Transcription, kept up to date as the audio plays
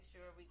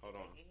Hold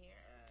on. They can hear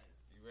us.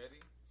 You ready?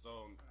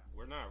 So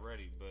we're not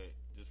ready, but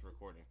just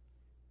recording.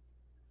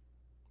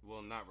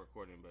 Well, not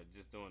recording, but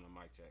just doing a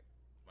mic check.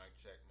 Mic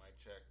check, mic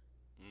check.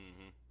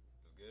 Mm-hmm.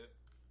 It's good?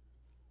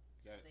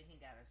 Got I it. think he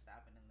gotta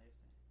stop it and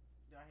listen.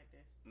 Do I hit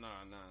this?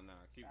 Nah.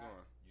 Keep Stop.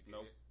 going. You get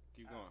Nope. it?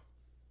 Keep going.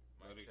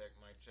 Mic Let it- check,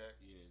 mic check.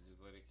 Yeah, just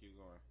let it keep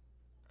going.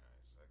 Alright,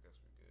 so I guess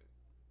we're good.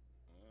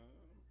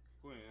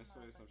 Quinn,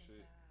 say some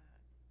shit.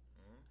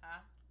 Mm-hmm.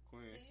 Huh?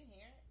 Quinn. Can you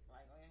hear it?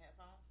 Like on your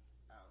headphones?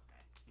 Oh,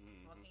 okay.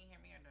 Well, can you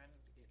hear me or do I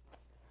need to get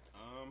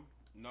closer?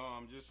 No,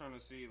 I'm just trying to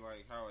see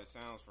like how it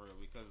sounds for real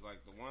because like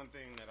the one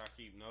thing that I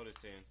keep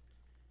noticing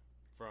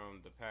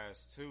from the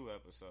past 2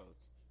 episodes,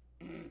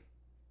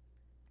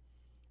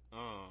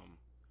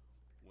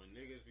 when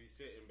niggas be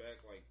sitting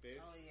back like this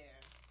Oh yeah.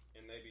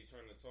 and they be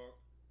trying to talk,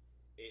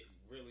 it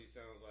really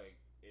sounds like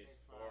it's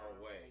It's far far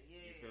away. away,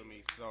 yeah. You feel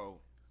me? So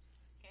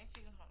Can't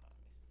you hold on?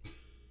 Let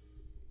me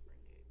see.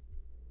 Bring it.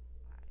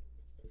 Alright.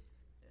 Just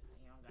so you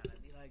don't gotta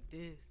be like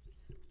this.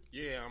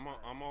 yeah,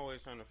 I'm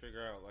always trying to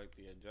figure out like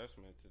the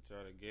adjustment to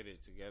try to get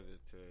it together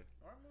to.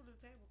 Or move the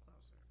table closer.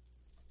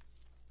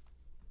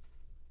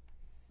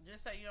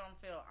 Just so you don't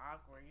feel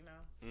awkward, you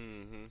know?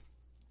 Mm-hmm.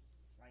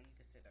 Like you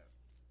can sit up.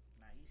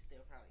 Now you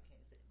still probably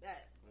can't sit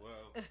back.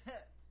 Well,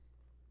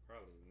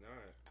 probably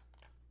not.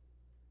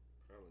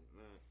 Probably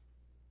not.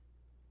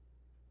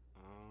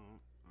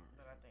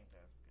 But I think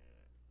that's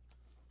good.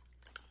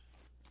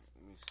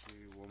 Let me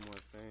see one more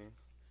thing.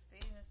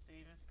 Steven.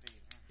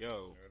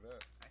 Yo, Heard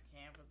up. I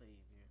can't believe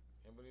you.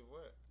 Can't believe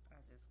what?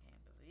 I just can't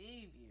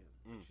believe you.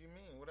 What you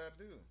mean? What'd I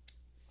do? You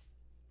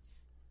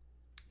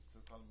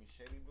still calling me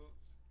Shady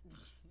Boots?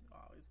 You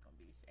always gonna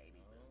be shady,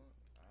 No, boo.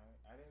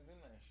 I didn't do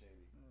nothing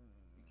shady.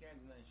 You can't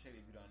do nothing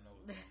shady if you don't know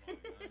what's going on. You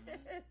know what I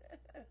mean?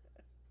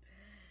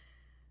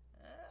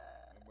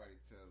 Nobody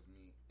tells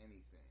me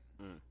anything.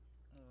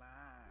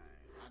 Lie.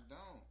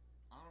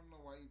 I don't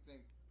know why you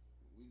think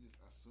we just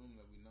assume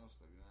that we know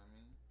stuff. You know what I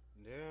mean?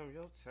 damn,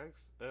 your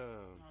text.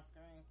 My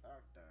screen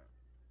fucked up.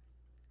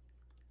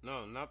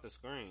 No, not the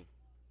screen.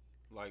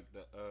 Like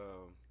the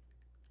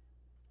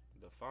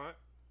font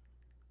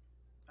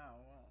Oh,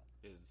 well.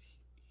 is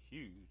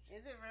huge.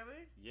 Is it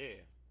really?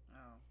 Yeah.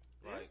 Oh.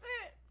 Like- Is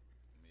it?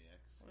 Yeah, I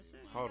can see What's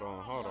it. it? Hold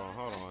on.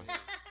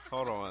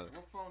 Hold on.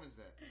 What phone is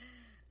that?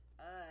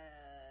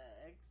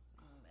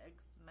 X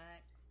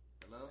Max.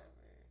 Hello?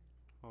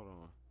 Hold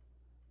on.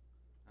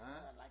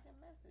 Huh? Like a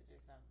message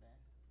or something.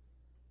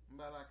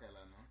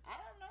 Mbalakala, no? I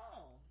don't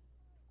know.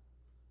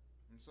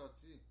 I'm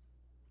sorry.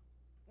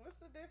 What's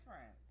the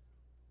difference?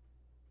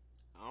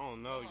 I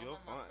don't know. No, Your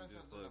my font friends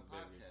just are doing look a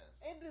bigger. podcast.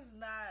 It does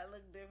not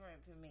look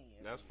different to me.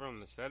 That's from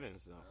the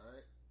settings though.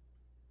 Alright.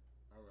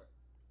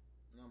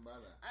 No,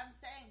 Mbala. I'm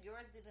saying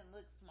yours didn't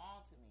look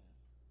small to me.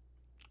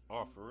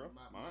 Oh, for real?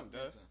 Mine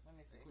does. Let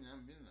me see.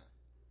 I'm been there.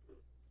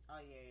 Oh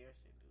yeah, your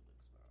shit do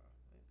look small.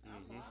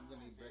 Mhm. I'm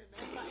gonna eat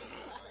breakfast.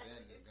 By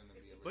then, it's gonna be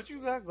a little. But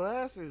you got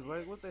glasses.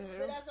 Like, what the But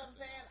hell? that's what I'm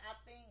saying. I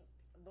think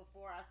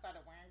before I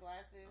started wearing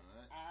glasses,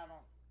 Alright. I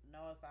don't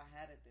know if I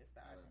had it this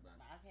size. Alright,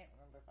 bye. I can't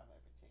remember if I've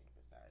ever changed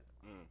the size.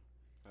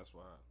 That's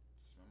why.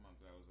 My mom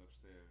thought I was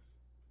upstairs.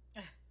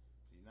 So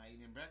you're not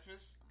eating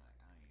breakfast? I'm like,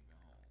 I ain't even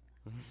home.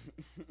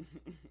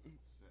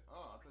 She said,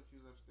 oh, I thought you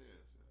was upstairs.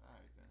 I said,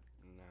 alright then.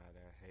 Nah,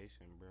 that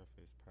Haitian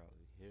breakfast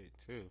probably hit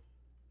too.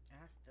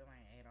 I still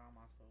ain't ate all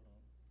my food.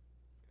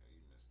 Yeah,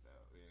 you missed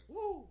out. Yeah.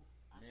 Woo!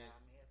 I Man.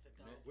 got me to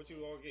go. What you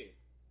gonna get?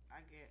 I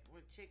get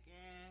with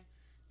chicken,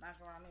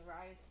 macaroni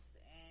rice,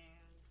 and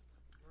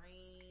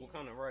greens. What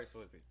kind of rice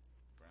was it?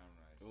 Brown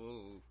rice.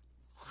 Ooh.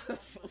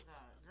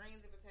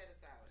 Greens and potato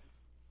salad.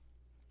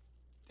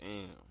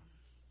 Damn.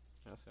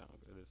 That sounds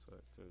good as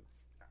fuck too.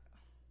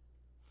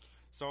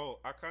 So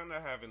I kind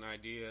of have an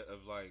idea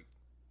of like.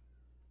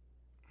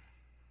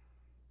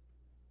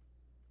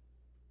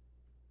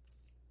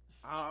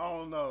 I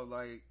don't know,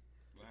 like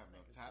We'll have no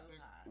topic.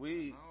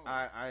 we. No.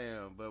 I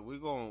am, but we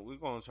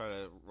gonna try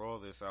to roll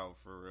this out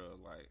for real.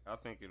 Like I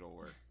think it'll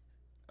work.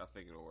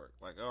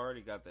 Like I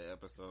already got the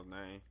episode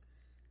name.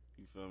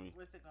 You feel me?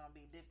 What's it gonna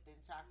be? Dipped in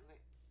chocolate?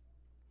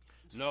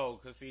 No,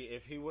 cause see,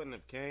 if he wouldn't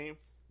have came,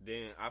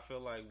 then I feel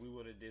like we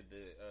would have did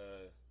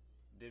the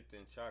dipped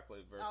in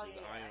chocolate versus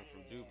I Am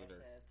from Jupiter.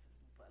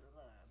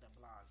 The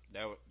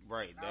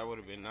blog. That would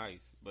have been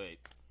nice, but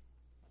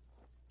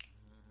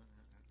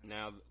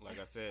now, like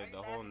I said,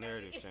 the whole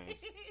narrative changed.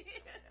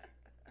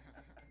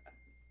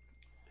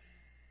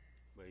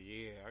 But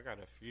yeah, I got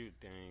a few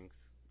things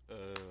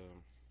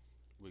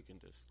we can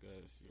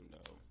discuss. You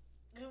know,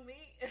 Who,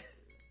 me?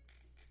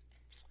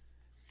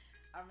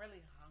 I'm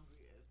really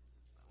hungry.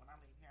 When I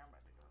leave here, I'm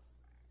about to go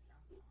snack. I'm so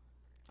hungry.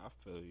 I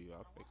feel you.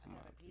 I think I'm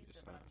I out want to a do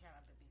pizza, but I'm something. trying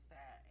not to be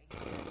fat. And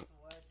guess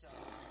what,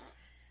 y'all?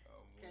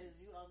 Because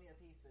you owe me a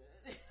pizza.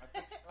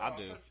 I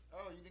do.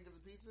 You didn't get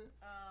the pizza?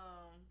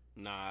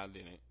 Nah, I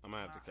didn't. I'm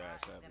gonna have to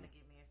cash I'm out. gonna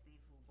give me a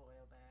seafood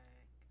boil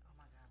bag. Oh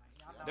my god,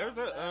 y'all know There's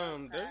I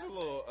love there's a crab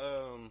little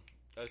legs.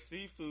 a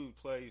seafood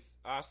place.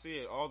 I see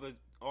it all the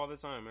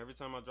time. Every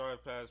time I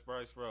drive past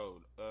Bryce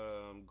Road,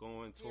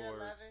 going Pier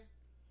towards 11?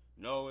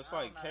 No, it's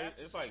I like don't know, that's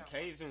it's what like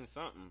you're talking Kaizen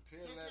something. Pier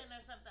Kitchen Eleven.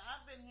 or something.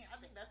 I've been here.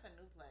 I think that's a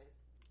new place.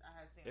 I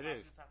have seen It what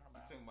is. you talking You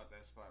about. talking about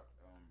that spot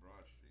on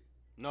Broad Street?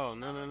 No. It's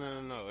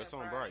It's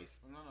at on Bryce.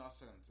 Bryce. No, I was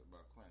talking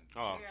about Quentin.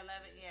 Oh. Pier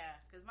 11, yeah.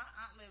 Because my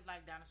aunt lived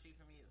like down the street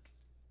from you.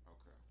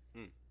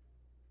 Okay.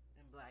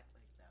 In Black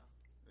Lake, though.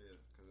 Yeah,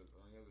 because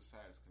on the other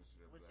side is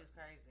considered Which black. is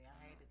crazy. I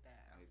hated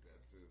that. I hate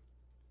that too.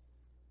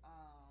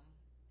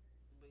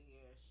 But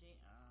yeah,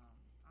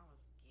 I was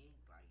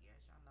geeked. Like,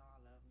 yes, y'all know I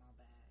love my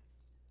bags.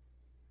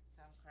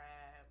 Some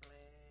crab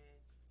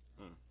legs.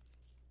 Mm. It's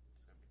gonna be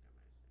delicious.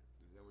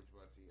 Is that what you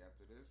about to eat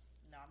after this?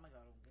 No, I'm gonna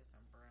go get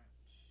some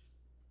brunch.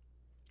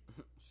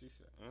 She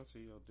said,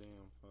 "Answer your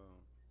damn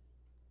phone."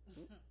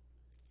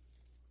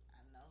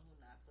 I know who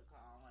not to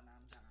call when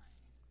I'm dying.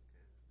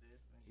 Cause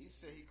this nigga. He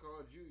said he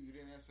called you. You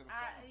didn't answer the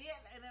phone. Yeah,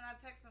 and then I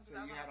texted him So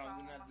because I you was had on on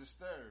the Do phone. Not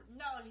Disturb.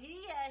 No, he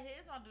had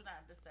his on Do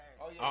Not Disturb.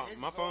 Oh yeah, his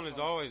My phone is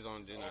also always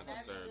on Do Not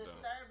That's Disturb though.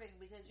 disturbing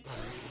because you can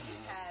at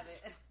least have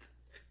it.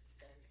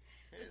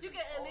 But you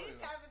can at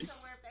least have it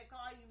somewhere if they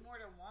call you more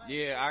than once.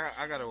 Yeah,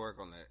 I gotta work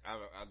on that. I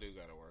do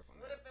gotta work on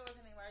What that. if it was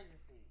an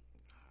emergency?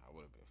 I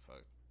would have been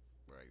fucked.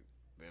 Right.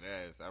 That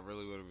ass. I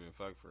really would have been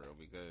fucked for real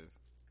because.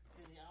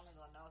 Because you're only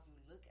gonna know if you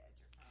look at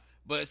your phone.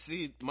 But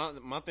see,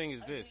 my thing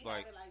is Or do this. you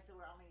Like, have it like to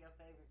where only your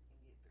favorites can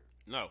get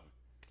through. no,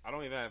 I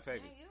don't even have Man,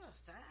 favorites. you a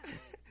savage.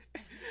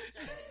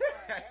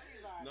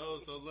 Everybody. No,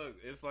 so look,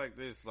 it's like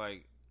this.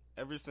 Like,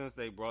 ever since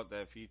they brought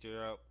that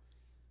feature out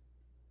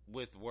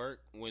with work,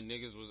 when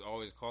niggas was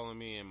always calling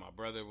me and my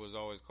brother was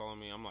always calling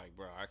me, I'm like,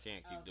 bro, I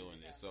can't keep doing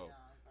this. So,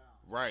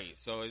 right.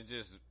 So it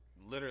just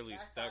literally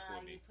That's stuck why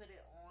with you me. put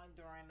it on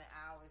during the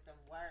hours of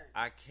work.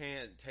 I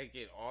can't take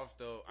it off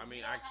though. I mean,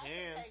 You I don't have to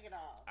can. take it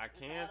off. I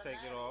can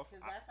take it off.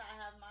 Because that's how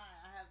I have mine.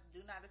 I have Do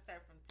Not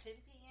Disturb from 10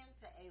 p.m.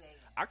 to 8 a.m.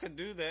 I could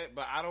do that,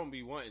 but I don't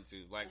be wanting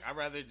to. Like, I'd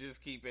rather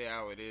just keep it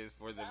how it is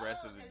for the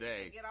rest of the 'cause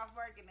day. You can get off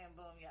work and then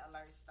boom, your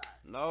alert starts.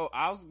 No,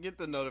 I'll get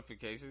the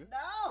notifications.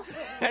 No.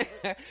 Like,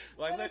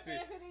 What if listen,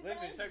 there's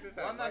any check this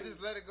Why out. not Like,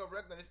 just let it go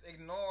regular? Just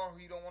ignore who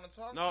you don't want to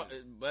talk no,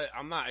 to. but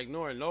I'm not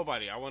ignoring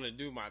nobody. I want to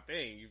do my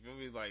thing. You feel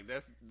me? Like,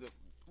 that's the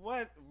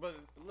what? But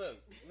look,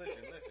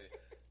 listen.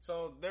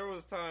 So there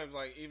was times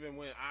like even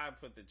when I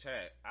put the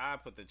chat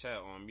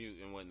on mute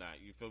and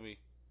whatnot. You feel me?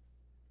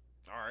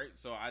 All right,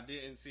 so I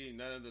didn't see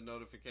none of the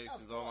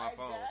notifications on my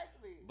phone.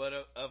 Exactly. But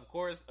of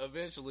course,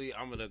 eventually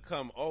I'm gonna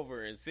come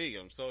over and see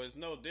them. So it's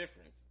no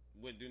difference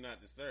with Do Not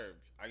Disturb.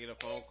 I get a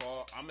phone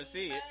call, I'm gonna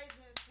see it.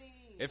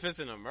 Emergency. If it's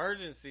an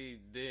emergency,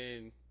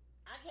 then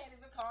I can't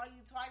even call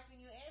you twice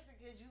and you answer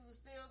because you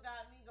still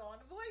got me going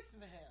to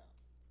voicemail.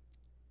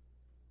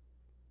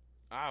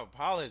 I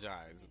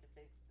apologize. You need to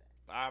fix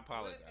that. I What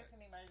apologize. if it's an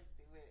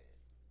emergency with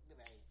the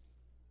baby?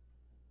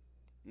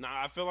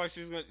 Nah, I feel like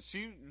she's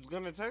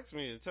gonna text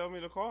me and tell me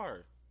to call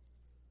her,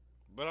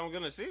 but I'm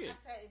gonna see it.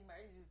 I said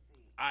emergency.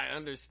 I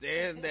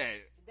understand that,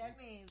 That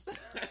means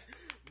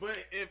but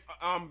if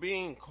I'm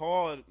being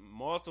called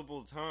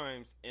multiple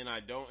times and I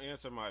don't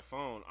answer my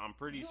phone, I'm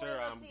pretty you sure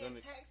ain't I'm see gonna.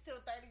 a text till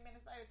 30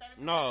 minutes later.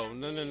 30 minutes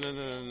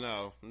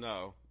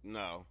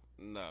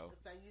No.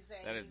 So you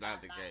say That is you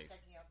not the case.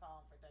 checking your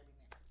phone for 30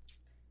 minutes.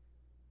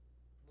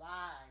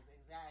 Lies,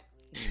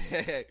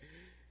 exactly.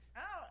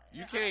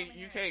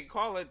 You can't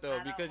call it though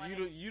I don't because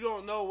wanna- you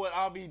don't know what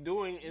I'll be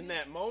doing in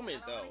that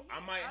moment I don't though. wanna I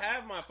hear might it.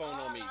 have my phone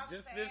All on me. I'm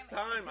Just saying this is-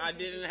 time I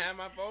didn't have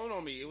my phone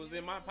on me. It was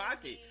in my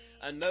pocket.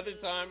 Another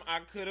time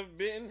I could have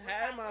been What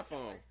had time's my your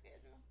phone. work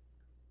schedule?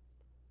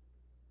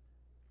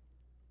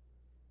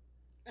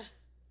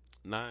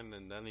 9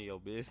 and none of your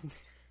business.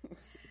 9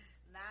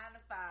 to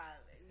 5.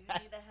 You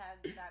need to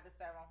have Do Not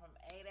Disturb on from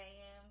 8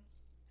 a.m.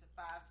 to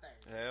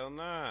 5:30. Hell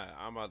nah.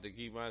 I'm about to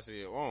keep my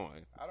shit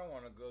on. I don't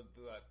want to go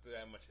through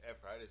that much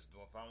effort. I just do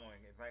if I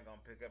ain't gonna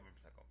pick up, I'm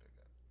just not gonna pick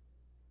up.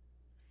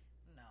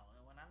 No,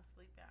 and when I'm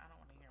sleeping, I don't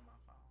want to hear my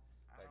phone.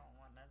 I Like- don't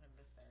want nothing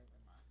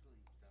disturbing my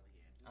sleep. So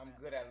yeah, Do I'm Not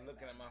good at Disturb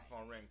looking that at my night.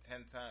 phone ring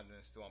 10 times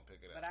and still don't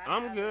pick it But up. I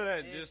I'm have good it-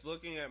 at it- just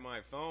looking at my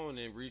phone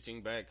and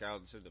reaching back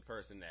out to the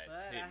person that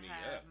But hit I me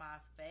have up. my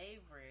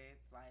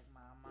favorites, like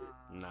my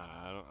mom.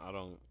 Nah, I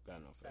don't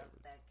got no Stuff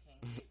favorites. that can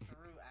get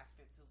through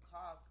after 2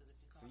 calls. Because if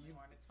you call me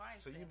more than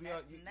twice, So you then be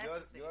that's on,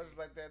 necessary. yours is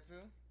like that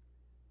too?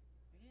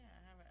 Yeah, I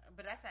haven't,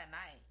 but that's at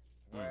night.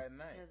 Why at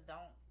night?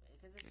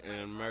 Because it's An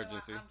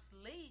emergency. I'm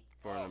asleep.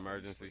 For an Oh,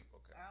 emergency.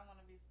 Okay. I don't want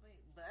to be asleep.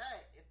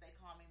 But if they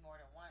call me more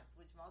than once,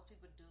 which most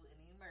people do in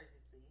an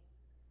emergency,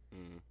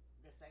 Mm.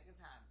 the second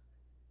time,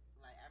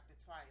 like after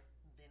twice,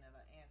 then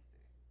it'll answer.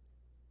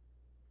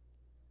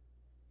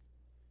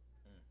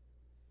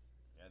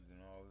 I do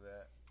all of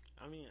that.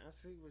 I mean, I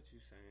see what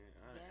you're saying,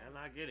 Yeah, and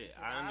I get it.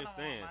 because I don't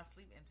understand. want my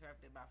sleep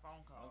interrupted by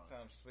phone calls.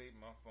 Sometimes sleep,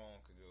 my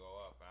phone could go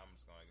off, and I'm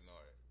just gonna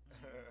ignore it.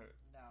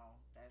 No,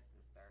 that's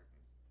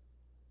disturbing.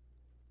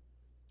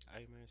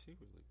 Hey man, she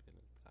really been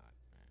a thought,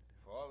 man.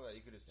 For all that,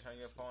 you could just turn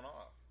your phone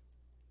off.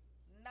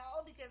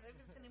 No, because if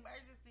it's an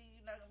emergency,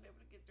 you're not gonna be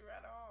able to get through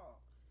at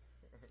all.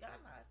 Y'all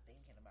not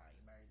thinking about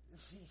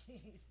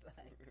emergencies.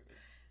 Like,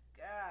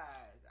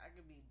 gosh, I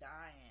could be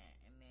dying,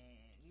 and then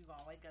you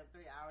gonna wake up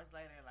 3 hours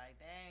later, like,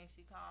 dang,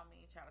 she called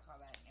me, try to call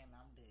back, and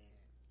I'm dead.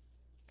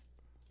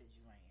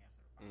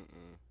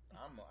 Mm-mm.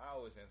 I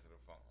always answer the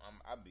phone.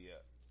 I be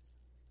up.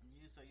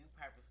 So you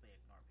purposely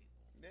ignore people.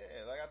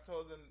 Yeah, like I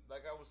told them,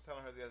 like I was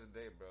telling her the other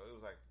day, bro. It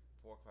was like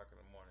 4:00 in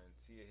the morning. And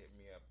Tia hit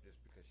me up just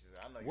because she said,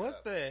 "I know you're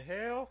What up." the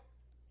hell,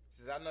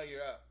 She said, "I know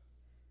you're up."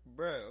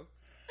 bro?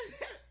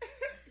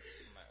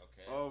 I'm like,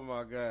 okay. Oh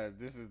my god,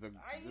 this is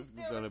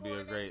still gonna be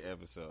a recording? great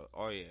episode.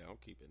 Oh yeah, I'm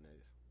keeping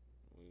this.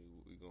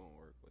 We gonna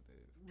work with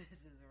this. This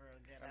is real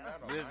ghetto. I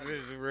don't This mind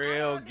is it.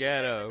 real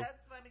ghetto.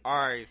 That's funny. All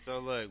right, so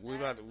look, we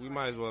That's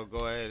might as well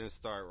go ahead and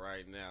start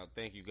right now.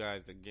 Thank you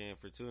guys again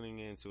for tuning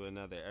in to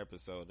another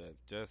episode of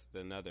Just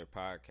Another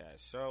Podcast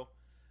Show.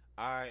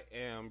 I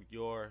am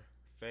your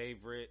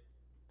favorite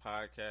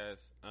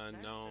podcast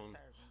unknown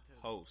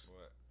host.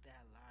 What?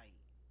 That light.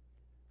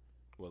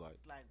 Well, like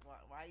Like,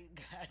 why you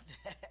got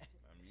that?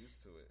 I'm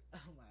used to it. Oh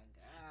my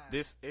god.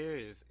 this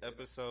is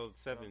episode Don't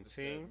disturb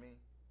 17. me.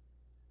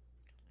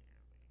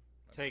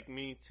 Take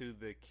me to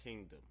the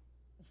kingdom.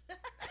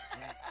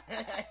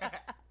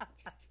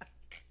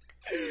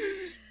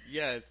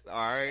 Yes, all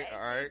right.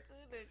 To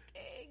the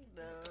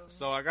kingdom.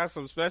 So I got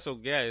some special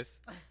guests,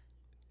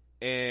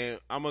 and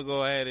I'm gonna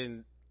go ahead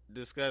and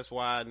discuss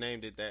why I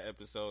named it that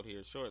episode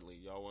here shortly.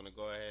 Y'all want to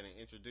go ahead and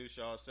introduce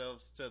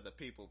yourselves to the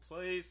people,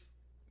 please?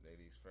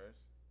 Ladies first.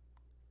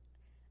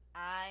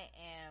 I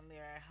am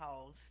your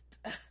host.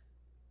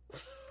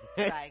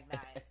 Like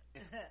night.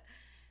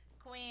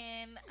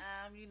 Quinn,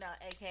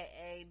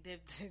 aka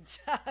Dipped in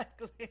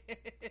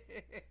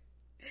Chocolate.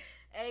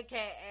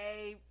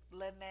 AKA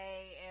Lene,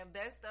 and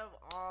best of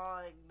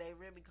all, they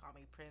really call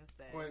me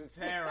Princess.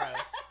 Quintera.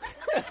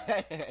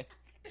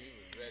 He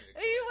was ready.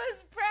 He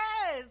was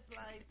pressed.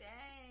 Like,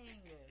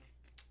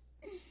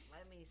 dang.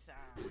 Let me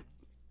shine.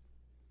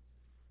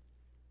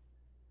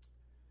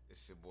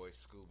 It's your boy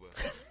Scuba.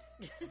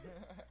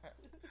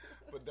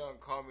 But don't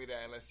call me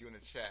that unless you're in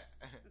the chat.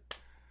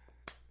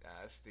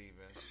 That's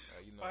Steven.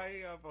 Why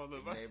you up on the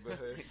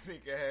Neighborhood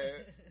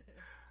Sneakerhead.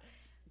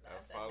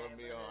 That's a Follow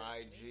me on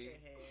neighborhood IG.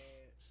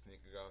 sneakerhead.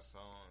 Sneaker Garçon.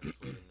 On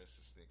Twitter,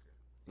 Mr. Sneaker.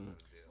 You know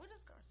the deal. What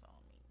does garçon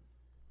mean?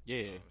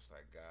 Yeah. It's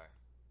like guy.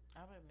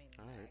 I would mean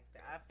All right.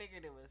 that. I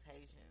figured it was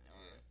Haitian or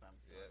Yeah.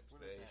 something. Yeah,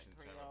 What it's is Haitian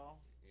that, term. Creole?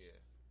 Yeah.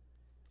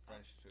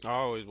 French too. I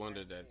always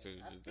wondered that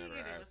too. I Just never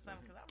figured it was asked.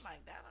 something because I'm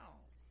like, that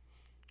don't.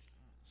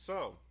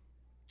 So,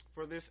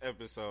 for this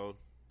episode,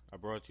 I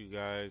brought you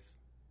guys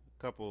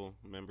a couple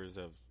members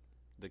of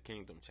the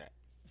Kingdom Chat.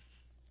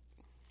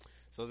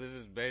 So this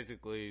is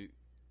basically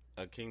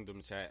a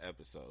Kingdom Chat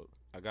episode.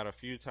 I got a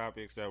few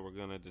topics that we're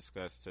going to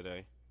discuss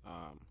today.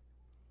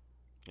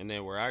 And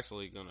then we're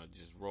actually going to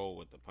just roll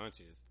with the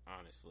punches,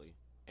 honestly,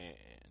 and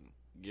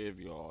give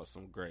you all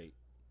some great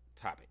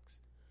topics.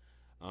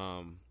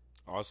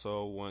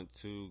 Also want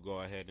to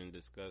go ahead and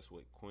discuss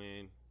with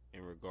Quinn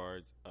in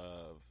regards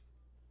of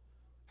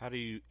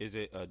is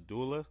it a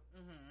doula?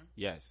 Mm-hmm.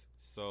 Yes.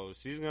 So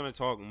she's going to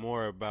talk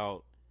more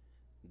about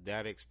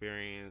that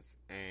experience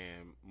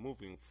and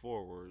moving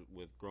forward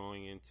with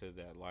growing into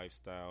that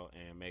lifestyle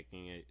and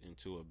making it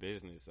into a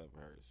business of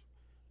hers.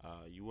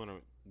 You want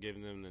to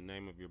give them the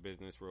name of your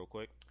business real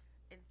quick?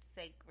 It's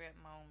Sacred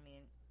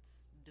Moments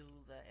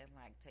Doula and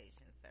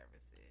Lactation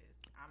Services.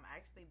 I'm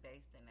actually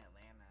based in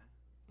Atlanta,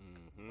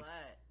 Mm-hmm.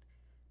 but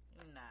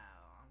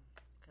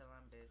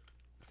Columbus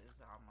is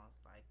almost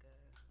like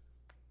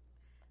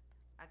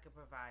I could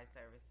provide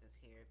services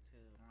here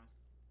too on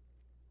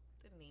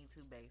the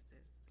need-to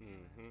basis.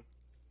 Mm-hmm.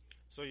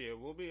 So yeah,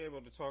 we'll be able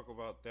to talk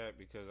about that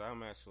because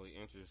I'm actually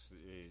interested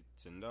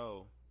to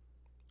know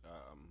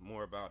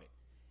more about it.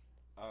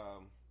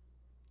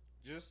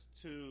 Just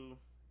to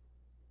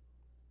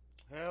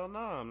hell no,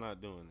 I'm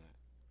not doing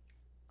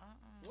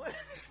that. What?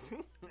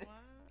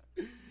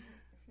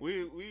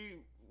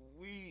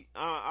 We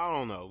I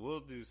don't know. We'll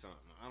do something.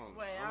 I don't know.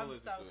 Wait, I'm I'm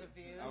listen so to it.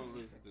 confused. I'm gonna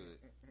listen to it.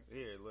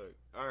 Here, look.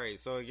 All right.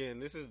 So again,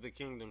 this is the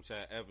Kingdom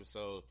Chat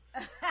episode.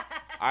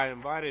 I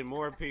invited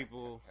more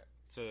people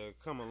to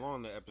come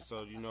along the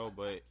episode,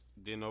 but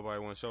didn't nobody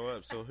want to show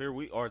up. So here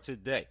we are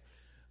today.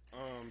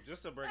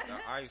 Just to break the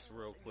ice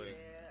real quick.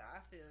 Yeah, I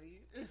feel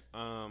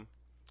you.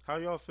 How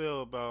y'all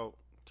feel about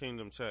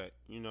Kingdom Chat?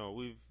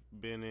 We've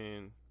been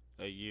in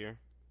a year.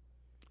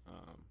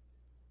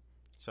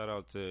 Shout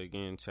out to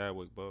again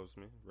Chadwick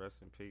Boseman.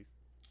 Rest in peace.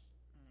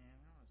 Man,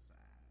 that was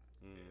sad.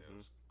 Yeah, it Mm-hmm.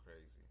 was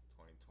crazy.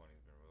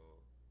 2020's been real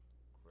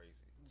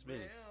crazy. It's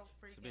been- Real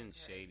freaking been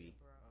crazy, shady.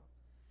 bro.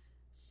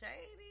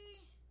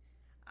 Shady?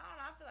 I don't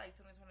know. I feel like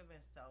 2020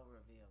 been so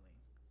revealing.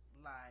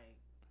 Like,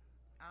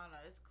 I don't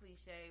know. It's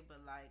cliche,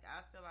 but like,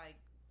 I feel like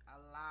a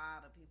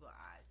lot of people's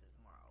eyes is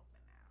more open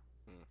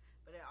now.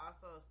 But it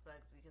also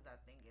sucks because I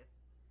think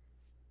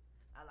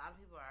a lot of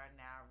people are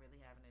now really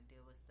having to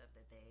deal with stuff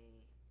that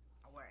they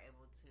were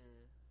able to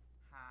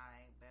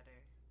hide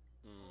better.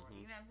 Or,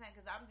 you know what I'm saying?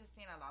 Because I'm just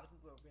seeing a lot of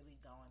people are really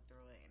going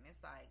through it, and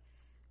it's like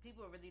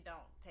people really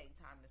don't take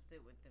time to sit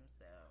with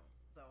themselves.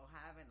 So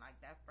having like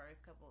that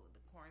first couple of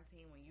the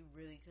quarantine when you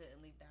really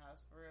couldn't leave the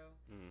house for real,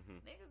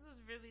 niggas was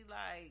really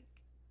like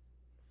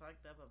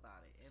fucked up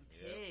about it and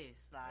Yep.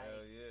 pissed. Like,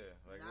 hell yeah,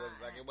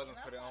 nah, it wasn't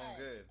and for their I'm own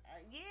like, good.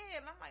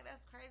 Yeah, and I'm like,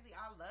 that's crazy.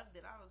 I loved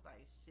it. I was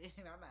like, shit,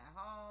 I'm at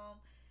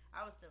home.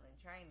 I was still in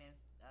training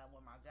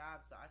with my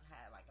job, so I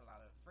had like a lot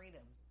of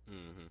freedom.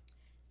 Mm-hmm.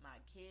 My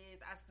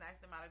kids, I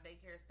snatched them out of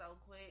daycare so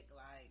quick.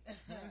 Like,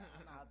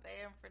 I'm not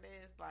paying for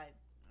this. Like,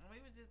 we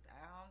were just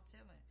at home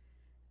chilling.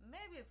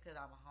 Maybe it's because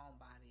I'm a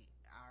homebody.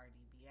 I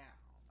already be at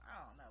home. I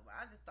don't know, but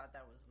I just thought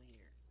that was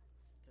weird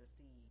to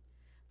see.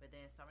 But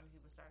then so many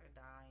people started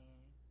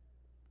dying,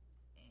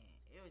 and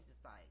it was just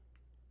like,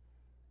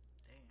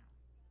 damn.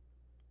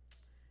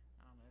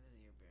 I don't know. This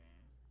year been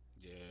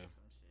Yeah.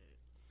 some shit.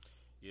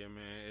 Yeah,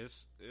 man,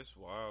 it's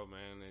wild,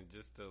 man, and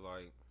just to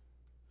like,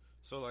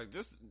 so like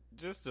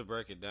just to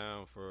break it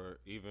down for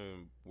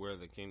even where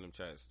the Kingdom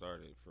Chat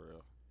started for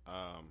real.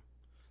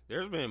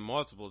 There's been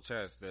multiple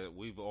chats that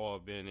we've all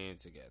been in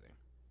together,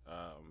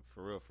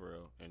 for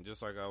real, and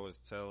just like I was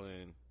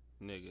telling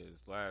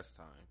niggas last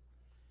time,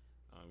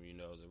 you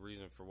know, the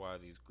reason for why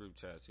these group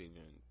chats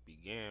even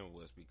began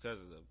was because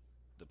of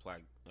the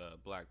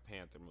Black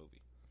Panther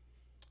movie.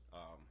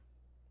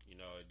 You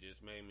know, it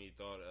just made me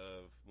thought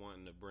of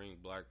wanting to bring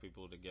black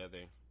people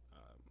together,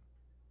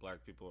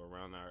 black people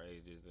around our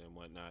ages and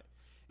whatnot.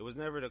 It was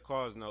never to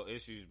cause no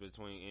issues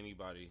between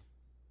anybody,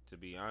 to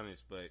be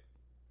honest, but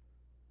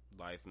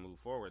life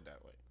moved forward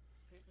that way.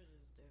 People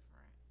just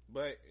different.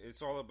 But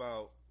it's all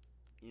about,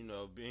 you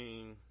know,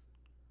 being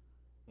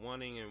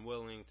wanting and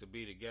willing to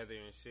be together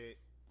and shit.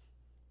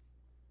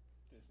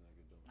 This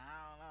nigga doing.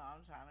 I don't know.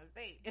 I'm trying to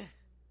see.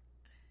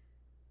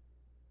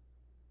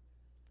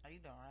 How you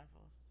doing,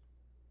 Raffles?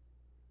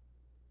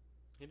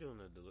 He doing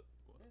This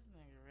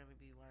nigga really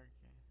be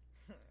working.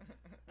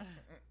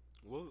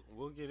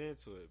 We'll get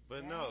into it,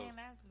 but Dang, no.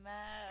 that's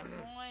mad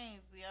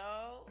points,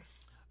 yo.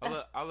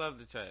 I love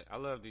the chat. I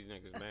love these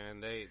niggas, man.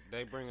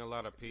 They bring a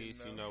lot of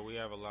peace. You know, we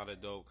have a lot of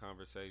dope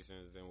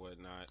conversations and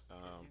whatnot.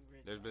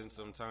 There's been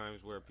some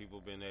times where people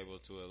been able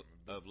to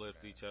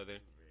uplift each other,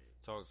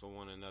 talk to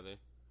one another.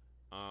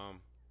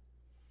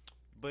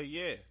 But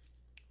yeah,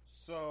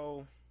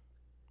 so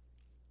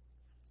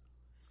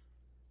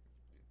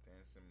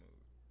Dancing mood.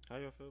 how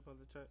y'all feel about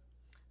the chat?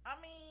 I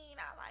mean,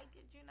 I like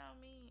it. You know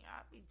me.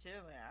 I be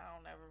chilling. I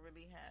don't ever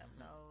really have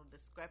no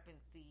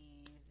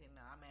discrepancies. You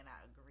know, I may not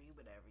agree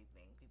with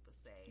everything people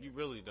say. You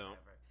really don't.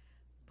 Whatever.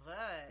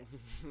 But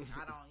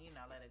I don't, you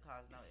know, let it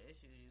cause no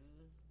issue.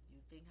 You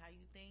think how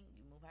you think.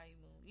 You move how you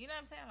move. You know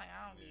what I'm saying? Like,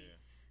 I don't be.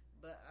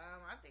 But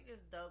I think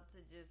it's dope to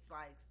just,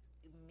 like,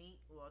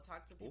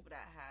 talk to people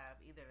that have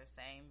either the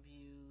same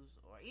views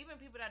or even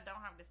people that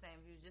don't have the same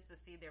views, just to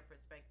see their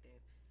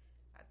perspective.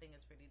 I think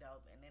it's pretty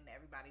dope. And then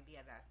everybody be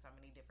at so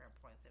many different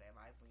points of their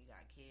life when you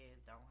got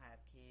kids, don't have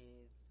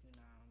kids, you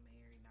know,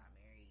 married, not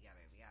married, yada,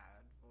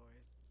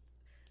 divorced.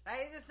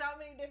 Like, it's just so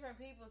many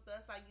different people. So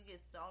it's like you get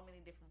so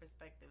many different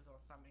perspectives on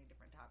so many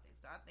different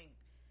topics. So I think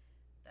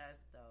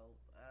that's dope.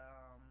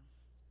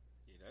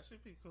 Yeah, that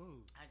should be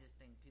cool. I just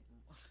think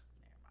people...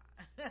 Never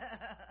mind.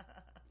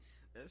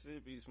 That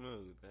should be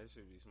smooth.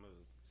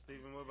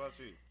 Steven, what about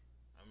you?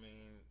 I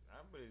mean,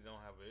 I really don't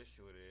have an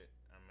issue with it.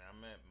 I mean, I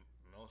met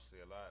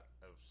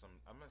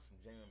some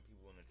genuine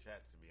people in the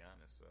chat, to be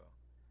honest. So,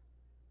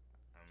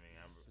 I mean,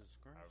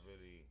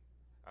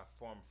 I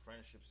formed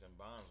friendships and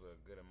bonds with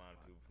a good amount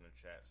of people from the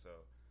chat.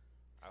 So,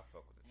 I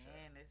fuck with the chat.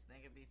 And this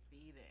nigga be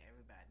feeding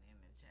everybody in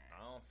the chat.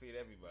 I don't feed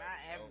everybody.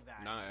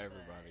 Not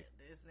everybody.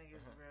 This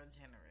nigga's real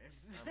generous.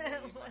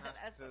 I mean, my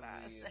That's what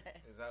I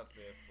hospitality is out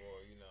there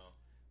for, you know,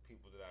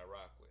 people that I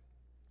rock with.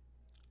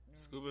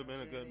 Scuba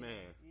been a good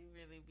man. You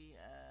really be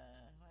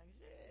like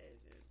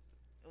shit. Just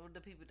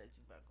the people that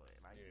you fuck with,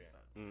 like you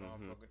fuck. If I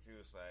don't fuck with you,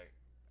 it's like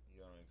you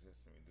don't exist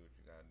to me. Do what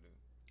you gotta do.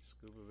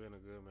 Scuba been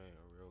a good man,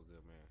 a real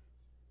good man.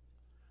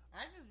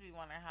 I just be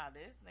wondering how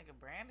this nigga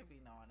Brandon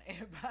be knowing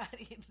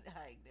everybody.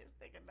 Like, this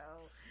nigga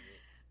know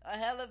a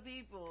hell of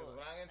people.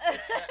 Because when I entered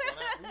the chat,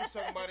 we were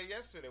talking about it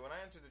yesterday. When I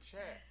entered the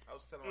chat, I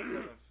was telling my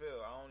cousin Phil,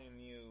 I only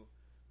knew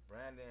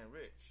Brandon and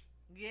Rich.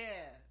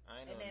 Yeah.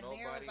 I ain't know and then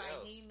nobody Mir was like,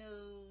 else. he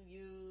knew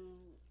you,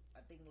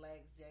 I think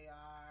Lex,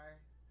 JR,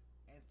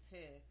 and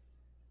Tiff.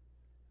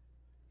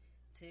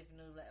 Tiff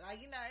knew, like,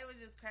 you know, it was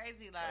just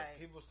crazy. Like,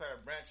 people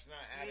started branching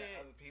out, adding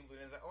other people,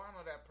 and it's like, oh, I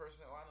know that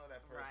person. Oh, I know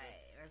that person. Right.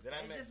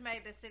 It just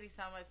made the city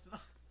so much more.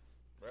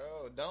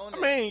 Bro, don't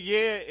I mean,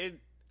 yeah, it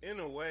in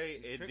a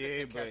way it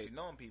did, but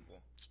knowing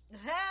people.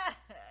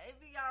 It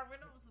be y'all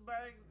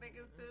Reynoldsburg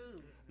niggas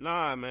too.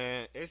 Nah,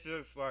 man, it's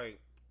just like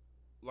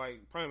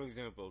prime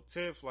example,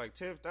 Tiff,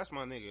 that's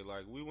my nigga.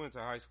 Like, we went to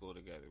high school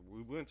together.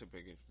 We went to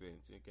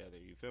Pickerington together.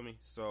 You feel me?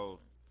 So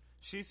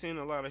she's seen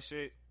a lot of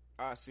shit.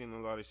 I seen a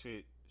lot of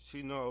shit.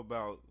 She know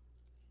about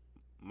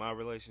my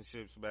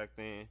relationships back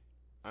then.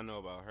 I know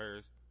about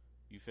hers.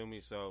 You feel me?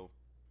 So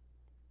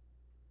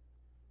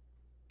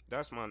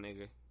that's my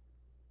nigga.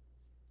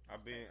 I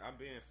been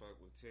fuck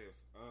with Tiff.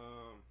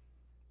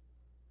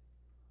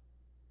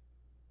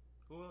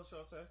 Who else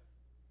y'all say?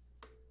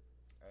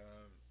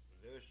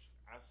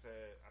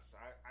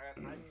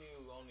 I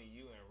knew only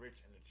you and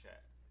Rich in the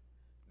chat.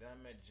 Then I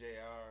met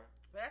JR.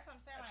 But that's what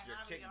I'm saying. That's Like, your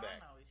how do kickback.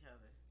 y'all know each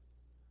other?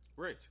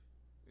 Rich.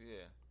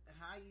 Yeah.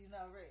 How you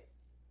know Rich?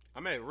 I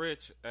met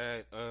Rich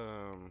at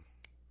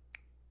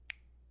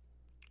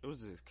it was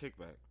this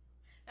kickback.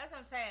 That's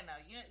what I'm saying though.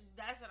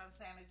 That's what I'm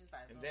saying. It's just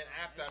like. And then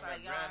after I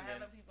met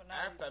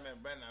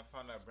Brandon, I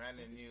found out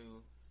Brandon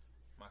knew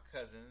my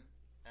cousin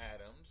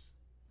Adams.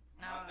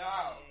 My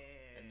dog.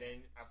 And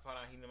then I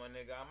found out he knew my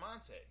nigga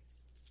Amante.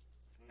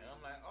 And I'm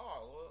like,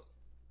 oh, well,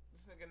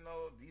 this nigga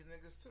know these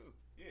niggas too.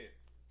 Yeah.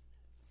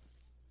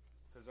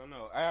 Because I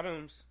know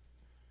Adams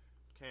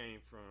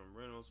came from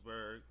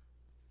Reynoldsburg,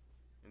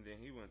 and then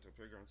he went to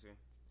Pickerington.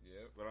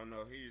 Yep. But I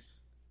know he's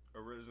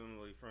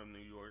originally from New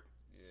York.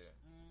 Yeah.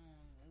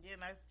 Yeah,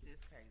 that's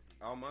just crazy.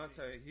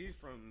 Almonte, he's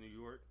from New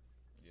York.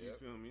 Yep. You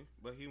feel me?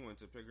 But he went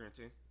to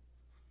Pickerington.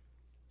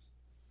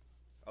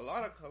 A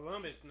lot of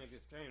Columbus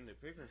niggas came to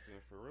Pickerington,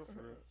 for real,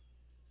 for real.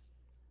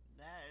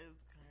 That is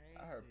crazy.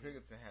 I heard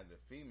Pickerington had the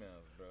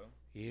females, bro.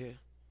 Yeah.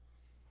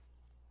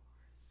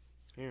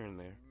 Here and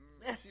there.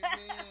 What you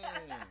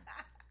mean?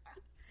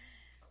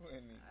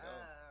 Quinny,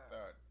 don't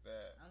start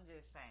that. I'm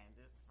just saying,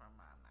 just from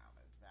my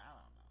knowledge. I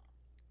don't know.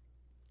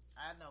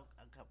 I know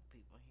a couple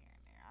people here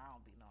and there. I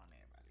don't be knowing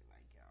everybody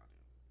like y'all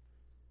do.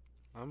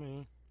 I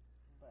mean.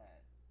 But,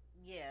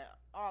 yeah,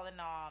 all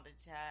in all, the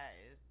chat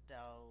is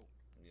dope.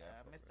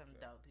 Yeah, it's some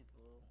dope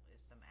people.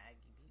 It's some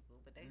Aggie people,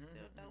 but they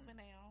still dope in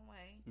their own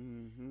way.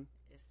 Mm-hmm.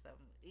 It's some,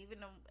 even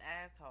them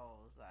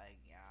assholes, like,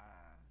 yeah,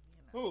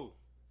 you know. Who?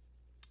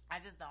 I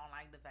just don't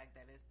like the fact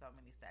that there's so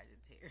many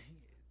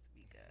Sagittarians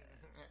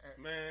because.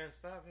 Man,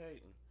 stop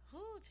hating.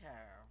 Who,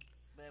 child?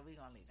 But we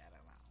gonna leave that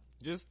alone.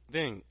 Just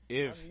think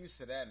if. I'm used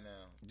to that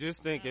now.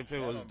 Just think if it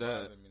That was don't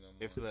bother the me no more.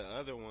 if the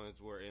other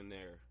ones were in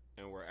there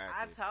and were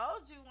I active.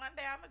 told you one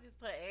day I'm gonna just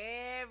put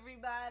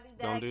everybody.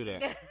 Don't do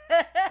that.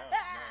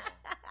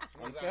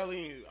 Oh, I'm telling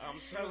you. I'm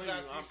telling you.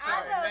 I'm I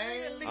sorry. don't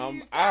need to leave I'm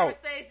you out.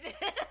 conversation.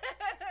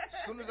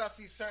 As soon as I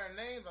see certain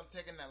names, I'm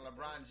taking that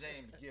LeBron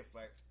James gift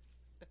like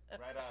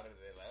right out of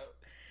there. Like,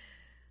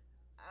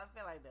 I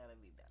feel like that'll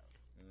be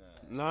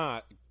dope.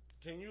 Nah.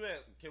 Can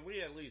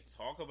we at least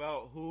talk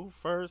about who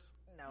first?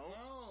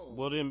 No.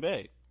 Well then,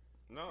 babe.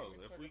 No.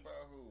 If we.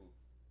 about who?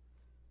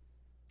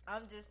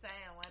 I'm just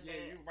saying one Yeah,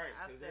 day. you're right.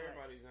 I Because feel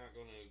everybody's not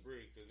gonna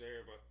agree. Because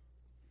everybody.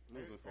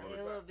 Moving It forward.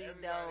 would be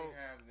Everybody dope.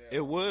 have their It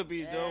would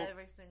be like dope.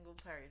 every single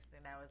person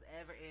that was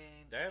ever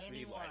in That'd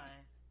be anyone.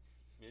 like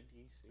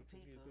 50, 60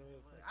 People. people.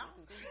 I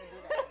don't think you can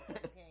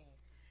do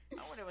that.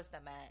 I wonder what's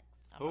the max.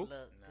 I'm Who?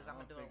 gonna look because I'm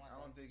gonna do it I one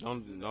don't day. think you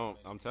can do that,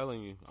 man. I'm telling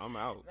you, I'm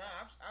out.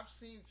 Nah, I've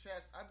seen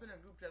chats. I've been in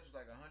group chats with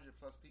like 100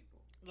 plus people.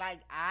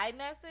 Like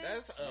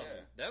iMessage.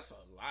 That's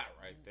a lot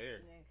right there.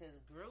 Because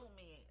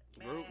GroupMe.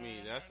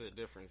 GroupMe, that's a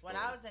different story.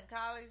 When I was in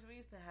college, we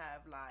used to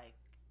have like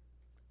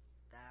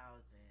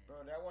thousands.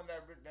 Bro, that one.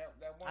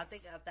 I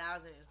think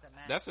 1,000 is the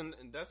max.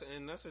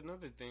 That's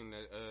another thing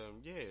that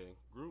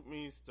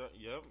GroupMe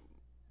yep.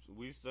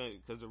 We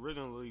started because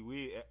originally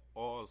we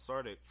all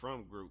started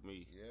from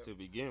GroupMe to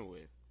begin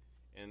with,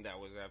 and that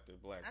was after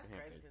Black That's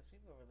Panther. crazy because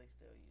people really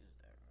still use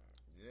that.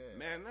 Yeah,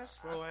 Man, that's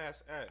slow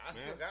ass app. I man.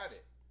 still got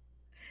it.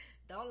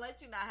 Don't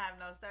let you not have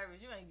no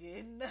service. You ain't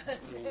getting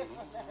nothing.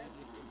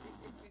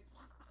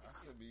 I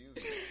still be using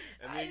it.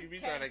 And then you be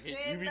trying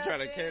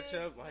to catch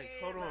up. Like,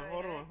 hold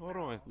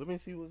on. Let me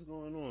see what's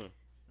going on.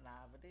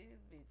 Nah, but these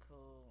be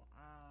cool.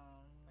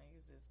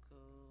 Niggas is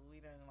cool. We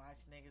done watch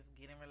niggas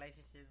get in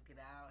relationships, get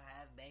out,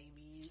 have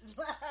babies,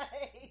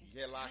 like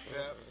Get locked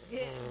up.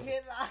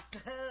 get locked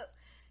up,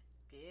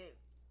 get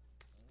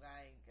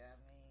like I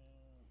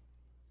mean,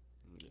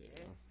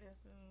 it's been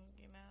some,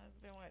 it's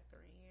been what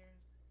 3 years.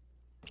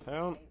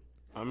 Hell,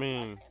 I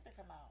mean, Black Panther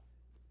come out.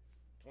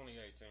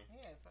 2018.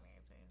 Yeah,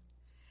 2018.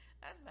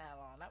 That's mad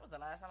long. That was the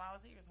last time I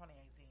was here, 2018.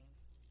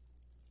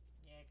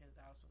 Yeah, because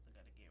I was supposed to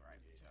go to Get Right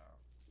with y'all.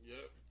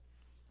 Yep.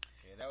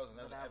 Yeah, that was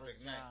another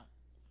epic night.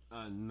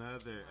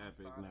 Another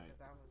epic night.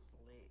 Because I was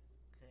lit.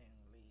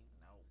 Couldn't leave.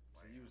 Nope.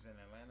 So you was in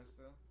Atlanta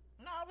still?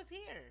 No, I was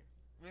here.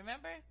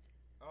 Remember?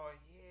 Oh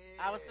yeah.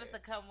 I was supposed to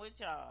come with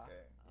y'all.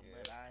 Okay,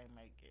 But I didn't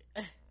make it.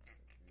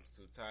 You was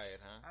too tired,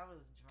 huh? I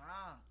was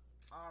drunk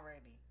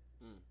already.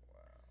 Wow.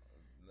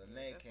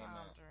 Lene That's came why I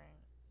out. don't drink.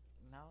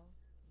 No,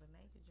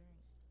 Lene could drink.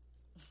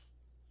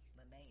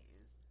 Lene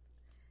is,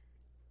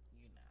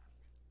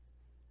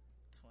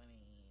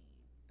 2013,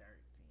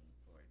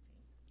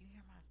 14. You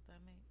hear my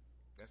stomach?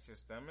 That's your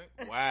stomach?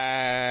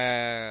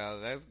 Wow,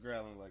 that's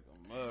growling like a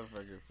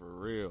motherfucker for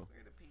real.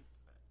 Where the pizza?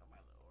 I'm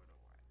about to order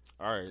one.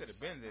 All right, Could have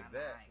been did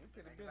that. We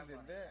could have been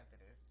did that.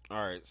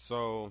 all right.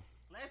 So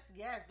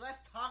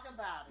Let's talk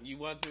about it. you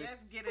want to?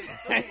 Let's get into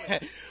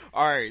it.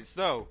 All right.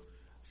 So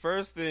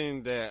first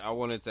thing that I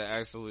wanted to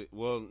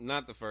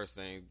not the first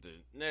thing, the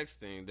next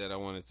thing that I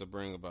wanted to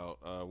bring about.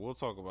 We'll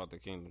talk about the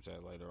Kingdom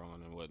Chat later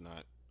on and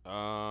whatnot.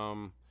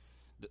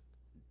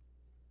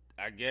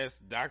 I guess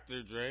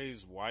Dr.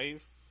 Dre's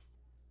wife.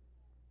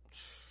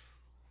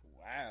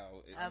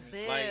 Wow. A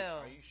bill.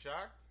 Are you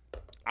shocked?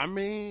 I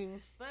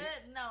mean, But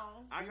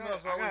no. I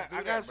Females got always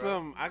do that,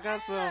 some. bro. I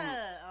got some.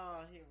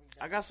 Oh, here we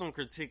go. I got some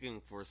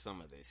critiquing for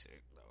some of this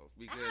shit though.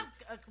 because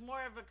I have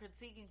more of a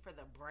critiquing for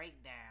the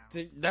breakdown.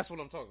 That's what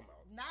I'm talking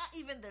about. Not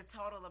even the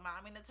total amount.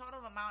 I mean, the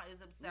total amount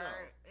is absurd. No.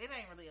 It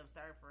ain't really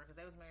absurd for her because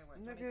they was married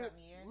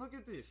 20-something years. Look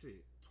at this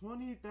shit.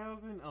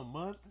 $20,000 a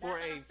month for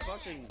a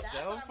fucking that's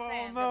cell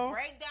phone, The though.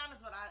 breakdown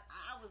is what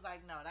I was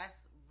like. No, that's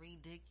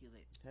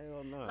ridiculous.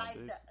 Hell no. Like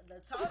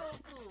the total,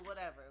 cool,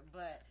 whatever.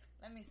 But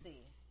let me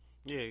see.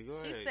 Yeah, go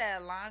ahead. She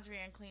said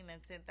laundry and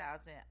cleaning $10,000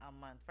 a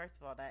month. First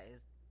of all, that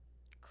is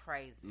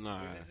crazy.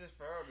 Nah. Is it just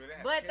for her? Do they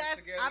have but kids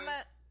that's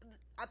together?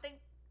 I think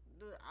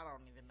I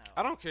don't even know.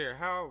 I don't care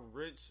how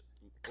rich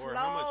or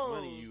how much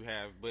money you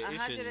have, but it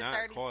should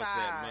not cost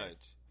that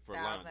much for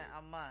laundry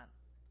a month.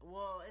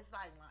 Well, it's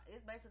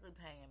basically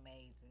paying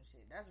maids and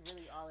shit. That's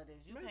really all it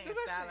is. You paying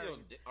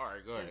salaries. All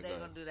right, go ahead. They're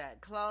gonna do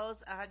that.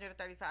 Clothes,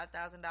 $135,000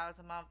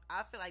 a month.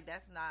 I feel like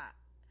that's not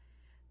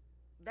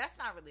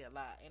really a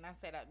lot, and I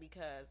say that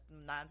because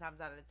 9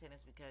 times out of 10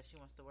 it's because she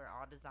wants to wear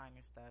all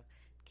designer stuff.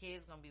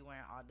 Kids gonna be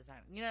wearing all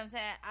designer. You know what I'm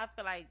saying? I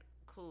feel like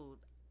cool.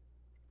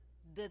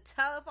 The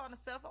telephone, the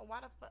cell phone.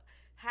 Why the fuck?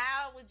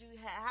 How would you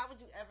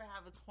ever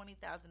have a $20,000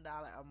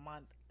 a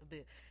month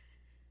bill?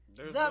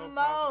 There's no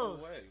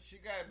possible way.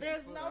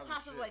 There's no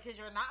possible way because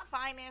you're not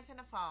financing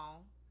a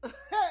phone.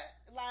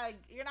 Like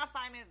you're not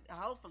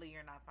hopefully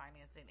you're not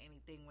financing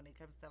anything when it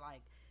comes to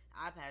like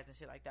iPads and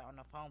shit like that on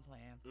the phone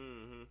plan.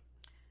 Mm-hmm.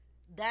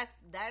 That's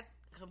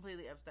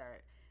completely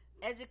absurd.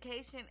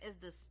 Education is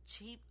the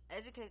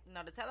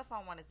the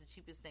telephone one is the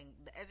cheapest thing.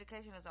 The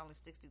education is only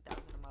 $60,000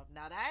 a month.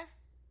 Now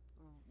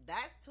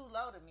that's too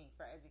low to me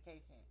for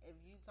education. If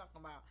you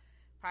talking about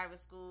private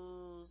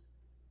schools,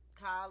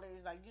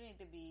 college, like you need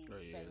to be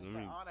saving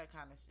for all that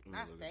kind of shit.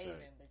 Not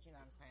saving, but you know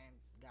what I'm saying.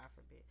 God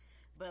forbid.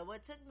 But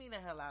what took me the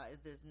hell out is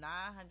this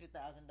 $900,000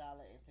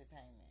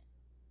 entertainment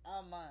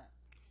a month.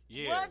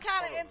 Yeah, what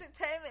kind of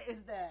entertainment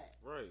is that?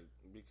 Right,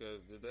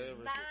 because did they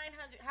ever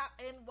 900?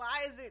 And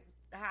why is it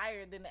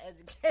higher than the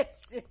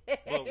education?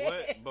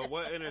 But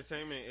what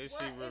entertainment is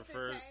she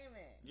referring?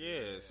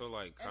 Yeah, so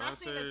like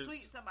concerts. And I seen a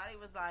tweet. Somebody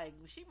was like,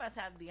 "She must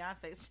have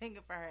Beyonce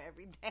singing for her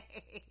every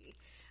day,"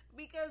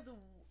 because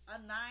a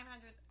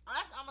 $900.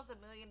 That's almost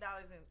 $1 million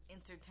in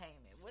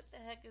entertainment. What the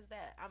heck is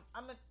that?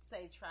 I'm gonna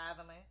say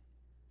traveling.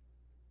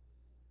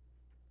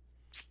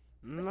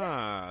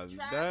 Nah,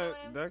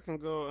 that can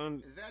go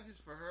on. Is that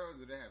just for her, or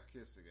do they have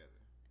kids together?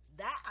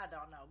 That I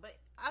don't know, but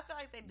I feel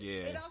like they do.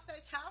 Yeah. They don't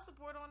say child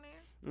support on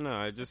there.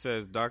 No, it just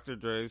says Dr.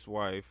 Dre's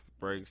wife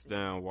breaks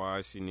down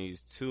why she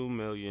needs $2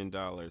 million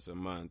a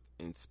month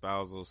in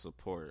spousal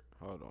support.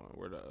 Hold on,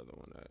 where the other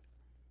one at?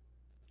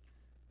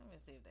 Let me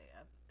see if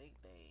I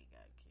think they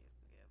got kids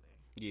together.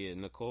 Yeah,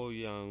 Nicole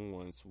Young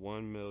wants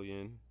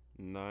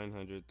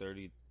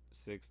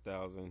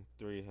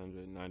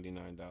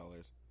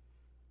 $1,936,399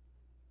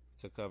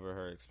 to cover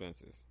her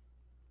expenses.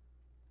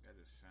 That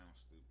just sounds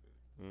stupid.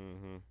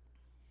 Mm-hmm.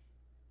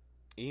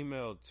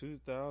 Email $2,000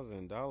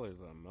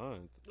 a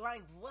month.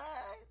 Like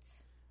what?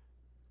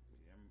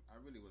 Yeah, I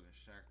really wasn't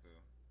shocked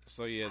though.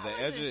 So yeah, the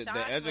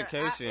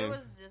education. It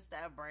was just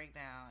that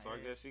breakdown. So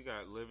I guess she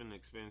got living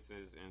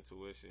expenses and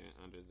tuition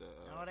under the.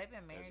 They've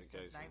been married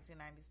since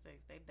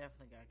 1996. They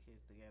definitely got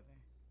kids together.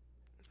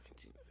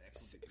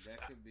 That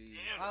could be.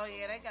 Oh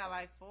yeah, they got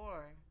like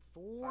 4.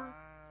 4?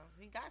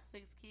 He got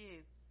 6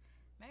 kids.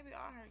 Maybe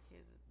all her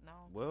kids.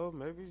 No. Well,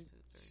 maybe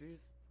she's.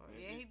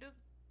 Yeah, he do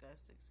got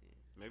 6 kids.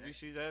 Maybe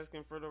she's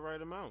asking for the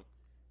right amount.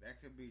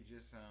 That could be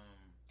just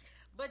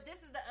But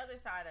this is the other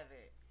side of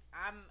it.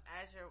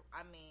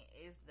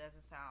 It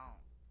doesn't sound.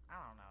 I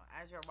don't know.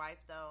 As your wife,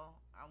 though,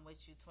 I'm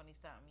with you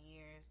 20-something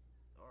years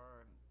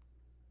or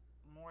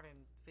more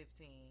than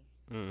 15.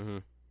 Mm-hmm.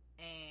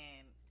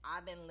 And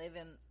I've been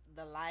living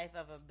the life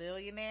of a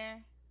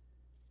billionaire.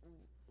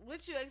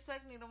 What you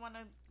expect me to want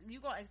to? You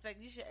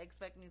should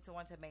expect me to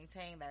want to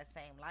maintain that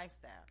same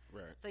lifestyle.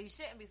 Right. So you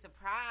shouldn't be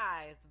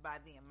surprised by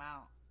the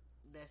amount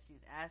that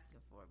she's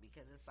asking for,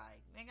 because it's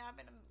like, nigga, I've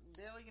been a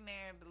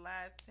billionaire the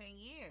last 10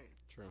 years.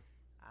 True.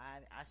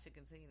 I should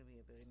continue to be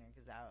a billionaire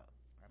because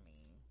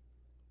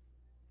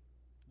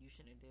you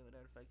shouldn't have did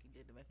whatever the fuck you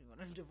did to make me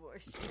want to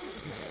divorce you.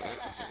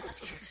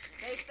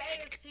 They say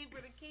it's cheaper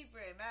to keep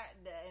her, and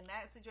in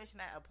that situation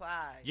that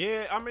applies.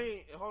 Yeah,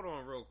 hold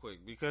on real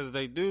quick, because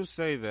they do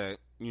say that,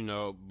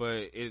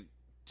 but it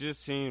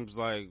just seems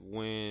like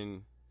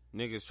when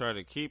niggas try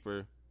to keep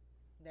her,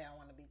 they don't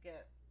want to be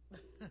kept.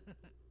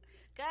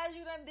 Guys,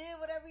 you done did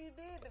whatever you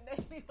did to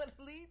make me want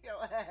to leave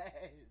your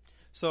ass.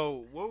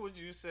 So, what would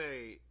you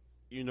say,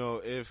 if...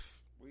 Well,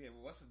 yeah,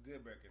 but what's a deal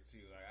breaker to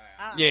you?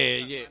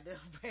 Yeah.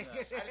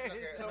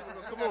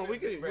 Come on,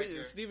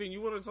 Steven,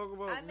 you want to talk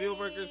about deal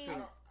breakers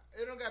too?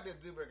 It don't got to be a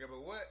deal breaker,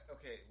 but what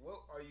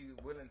are you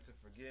willing to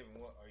forgive,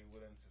 and what are you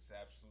willing to say,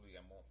 absolutely,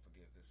 I won't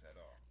forgive this at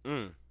all?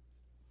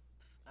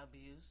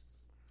 Abuse.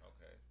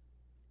 Okay.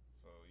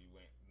 So you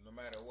went, no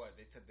matter what,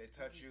 they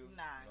touch you?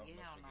 Nah,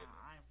 hell no,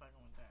 I ain't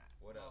fucking with that.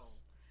 What else?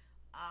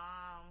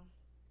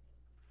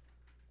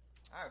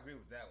 I agree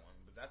with that one,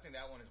 but I think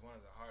that one is one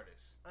of the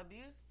hardest.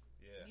 Abuse?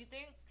 Yeah. You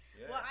think?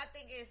 Yeah. Well, I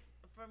think it's,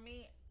 for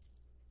me,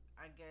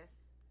 I guess,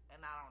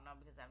 and I don't know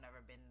because I've never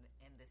been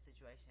in this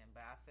situation,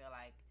 but I feel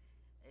like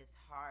it's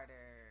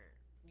harder.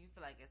 You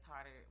feel like it's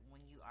harder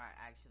when you are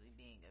actually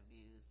being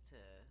abused to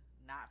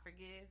not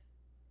forgive,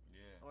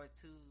 or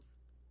to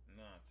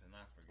not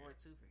forgive, or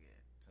to forgive.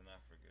 To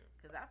not forgive.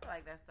 Because I feel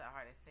like that's the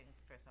hardest thing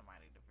for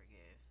somebody to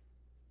forgive.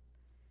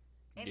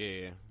 And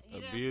yeah, you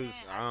know abuse.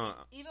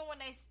 Even when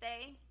they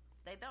stay,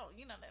 they don't.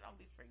 They don't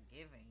be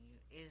forgiving you.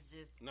 It's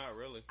just not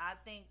really. I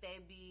think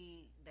they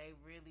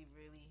really,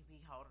 really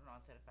be holding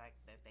on to the fact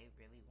that they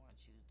really want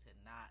you to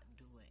not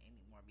do it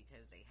anymore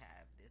because they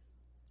have this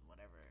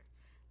whatever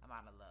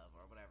amount of love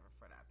or whatever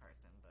for that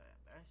person. But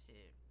that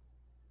shit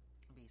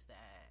be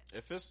sad.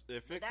 If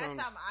it that's comes,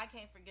 something I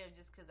can't forgive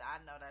just because I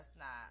know that's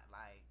not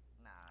like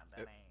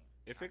that ain't.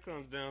 If it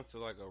comes down to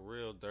like a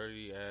real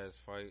dirty ass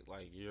fight,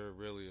 like you're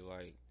really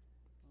like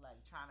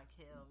trying to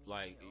kill me,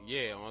 like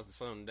on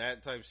some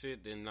that type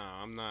shit, then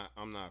nah, I'm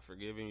not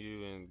forgiving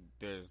you. And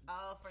there's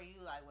for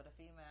you like with a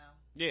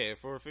female,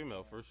 for a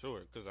female for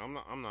sure, because I'm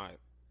not.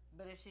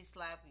 But if she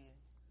slap you.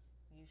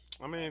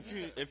 I mean,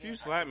 if you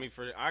slap me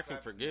for, I can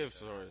forgive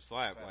for a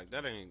slap. Like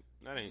that ain't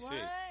what?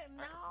 shit.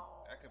 No,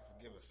 I could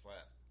forgive a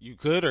slap. You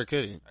could or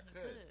couldn't? I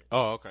could.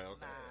 Oh, okay. Nah,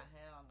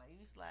 hell no.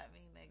 You slap me,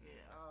 nigga.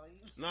 Oh,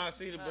 Nah,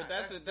 see, but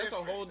that's a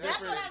whole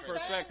different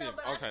perspective. Saying, though,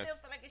 but okay. I still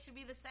feel like it should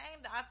be the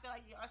same. I feel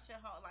like y'all should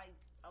hold like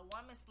a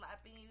woman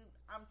slapping you.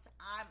 I'm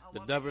a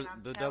woman.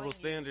 The double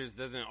standards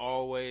doesn't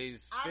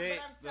always fit.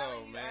 I'm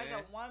telling you, man.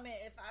 as a woman,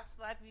 if I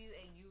slap you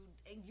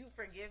and you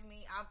forgive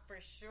me, I'm for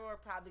sure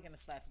probably gonna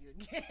slap you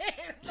again.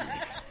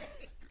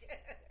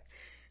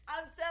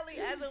 I'm telling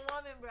you, as a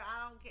woman, bro,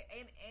 I don't care,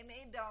 and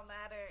it don't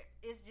matter.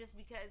 It's just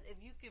because if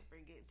you can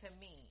forgive, to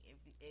me,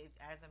 if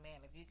as a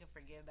man, if you can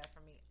forgive that for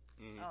me,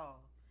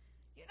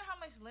 you know how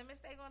much limits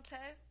they gonna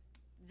test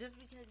just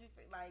because you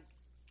like.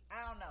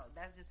 I don't know.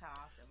 That's just how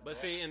I feel.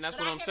 But see, and that's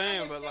what I'm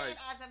saying. But like,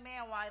 as a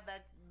man, why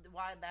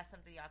that's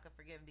something y'all could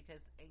forgive because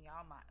in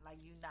y'all mind,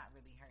 like you not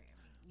really hurting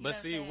me. But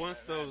see,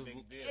 once those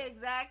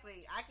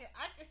exactly, I can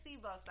see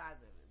both sides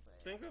of it.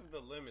 But. Think of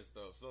the limits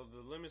though. So the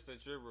limits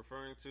that you're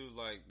referring to,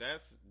 like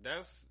that's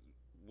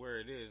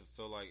where it is.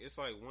 So like it's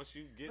like once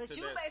you get to that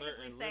certain limit. But you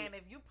basically saying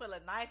if you pull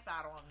a knife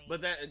out on me, but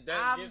that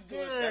gets to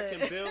that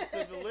can build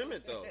to the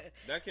limit though.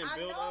 That can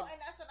build up. And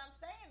that's what I'm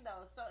saying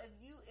though. So if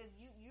you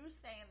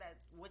saying that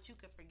what you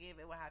could forgive,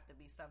 it would have to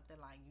be something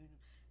like you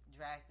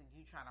drastic.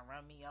 You trying to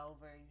run me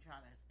over? You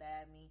trying to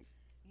stab me?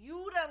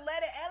 You done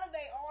let it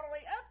elevate all the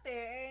way up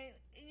there,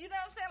 and you know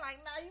what I'm saying? Like,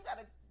 nah, you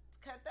gotta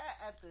cut that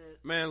at the.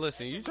 Man,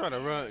 listen, you try to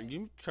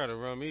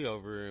run me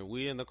over, and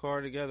we in the car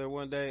together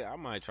one day. I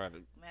might try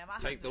to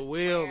take the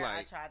wheel. Like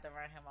I tried to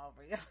run him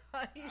over.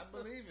 I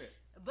believe it,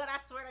 but I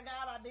swear to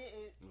God, I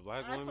didn't.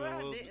 Black women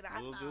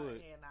will do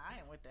it. Yeah, nah,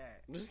 I ain't with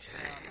that.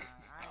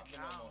 I've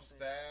been almost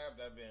stabbed.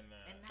 I've been.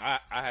 I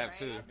have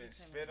too. I've been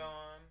spit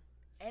on.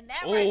 And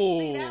that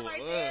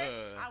right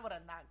there, I would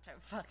have knocked her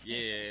fucking.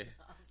 Yeah,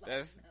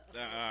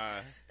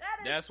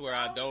 that's where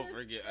I don't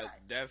forget.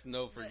 That's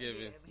no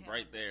forgiving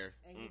right there.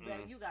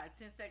 And you got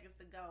 10 seconds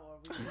to go, or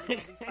we're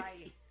gonna be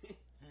fighting.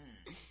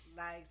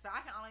 Like, so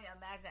I can only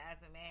imagine as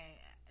a man.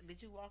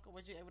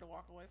 Was you able to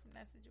walk away from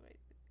that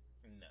situation?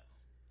 No.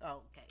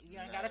 Okay, you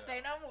ain't gotta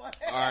say no more.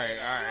 All right.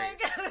 You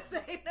ain't gotta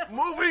say no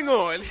more. Moving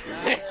on. You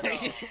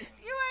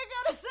ain't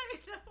gotta say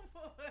no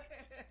more.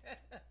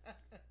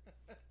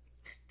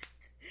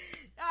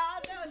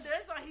 I know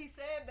that's why he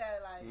said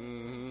that. Like,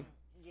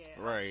 yeah,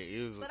 right.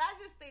 But I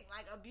just think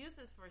like abuse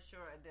is for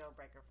sure a deal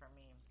breaker for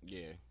me.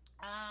 Yeah.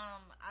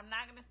 I'm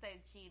not gonna say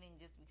cheating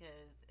just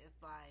because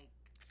it's like.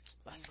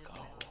 Let's go.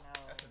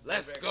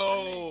 Let's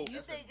go.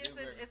 You think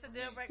it's a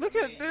deal breaker? Look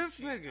at this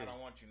nigga. I don't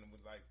want you to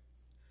like.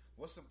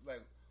 What's the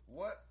like?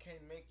 What can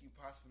make you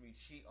possibly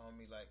cheat on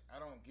me? Like, I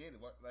don't get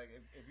it. What, like,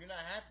 if you're not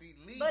happy,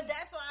 leave. But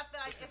that's why I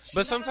feel like.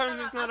 But sometimes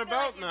it's not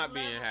about not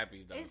being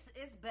happy, though.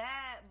 It's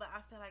bad, but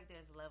I feel like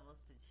there's levels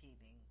to cheating.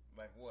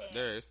 Like what?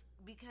 There is.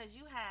 Because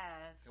you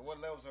have. So what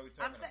levels are we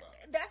talking about?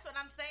 That's what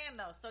I'm saying,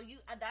 though. So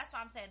that's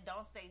why I'm saying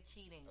don't say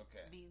cheating.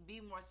 Okay.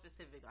 Be more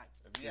specific. Like,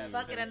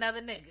 fucking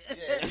another nigga.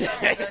 Yeah. You know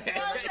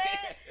what I'm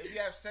saying? If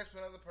you have sex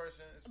with another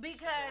person.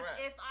 Because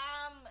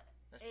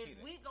if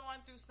we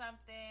going through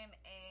something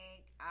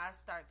and I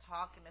start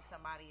talking to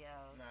somebody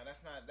else. Nah,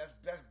 that's not.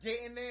 That's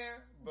getting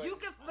there. But you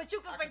can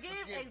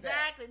forgive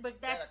exactly,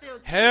 but that's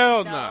still cheating.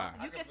 Hell nah.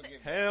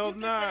 Hell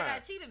nah.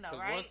 Cheating though,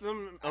 right? Once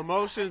them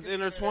emotions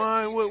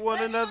intertwine with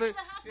one another,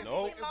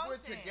 nope. If we're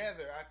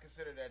together, I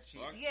consider that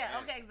cheating.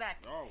 Yeah. Okay.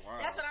 Exactly. Oh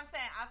wow. That's what I'm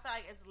saying. I feel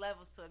like it's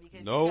levels to it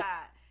because you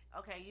got.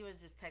 Okay, you was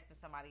just texting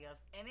somebody else,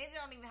 and it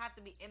don't even have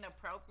to be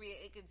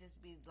inappropriate. It could just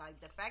be like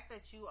the fact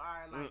that you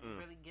are like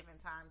really giving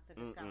time to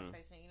this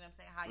conversation. You know what I'm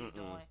saying? How you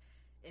doing?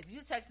 If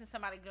you texting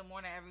somebody good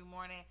morning every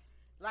morning,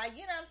 like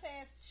you know what I'm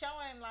saying,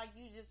 showing like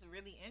you just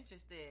really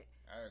interested.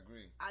 I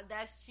agree.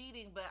 That's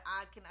cheating, but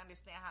I can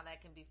understand how that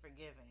can be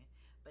forgiven.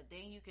 But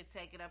then you could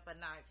take it up a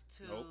notch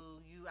to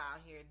you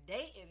out here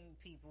dating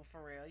people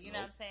for real. You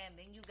know what I'm saying?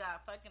 Then you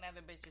got fucking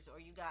other bitches,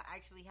 or you got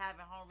actually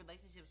having home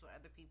relationships with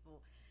other people.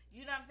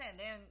 You know what I'm saying?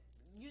 Then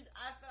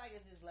I feel like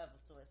it's just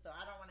levels to it. So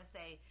I don't want to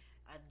say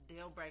a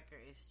deal breaker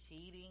is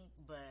cheating,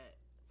 but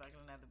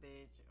fucking another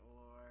bitch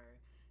or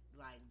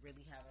like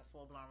really have a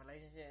full blown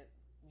relationship,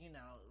 you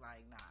know,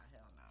 like nah,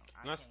 hell no,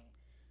 I That's- can't.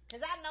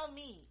 Cause I know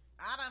me,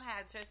 I done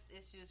had trust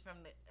issues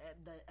from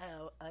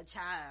a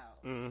child.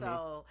 Mhm.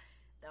 So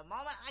the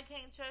moment I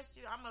can't trust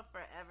you, I'm a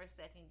forever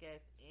second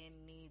guess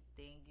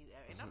anything you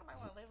ever. And nobody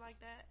want to live like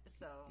that.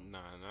 So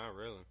Nah, not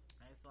really.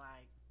 it's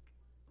like,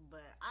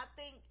 but I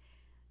think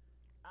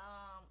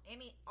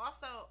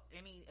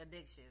any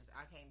addictions,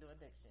 I can't do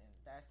addiction.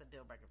 That's a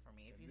deal breaker for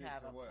me. If you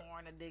have a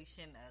porn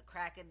addiction, a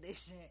crack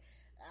addiction,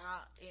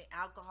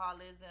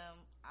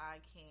 alcoholism, I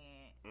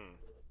can't.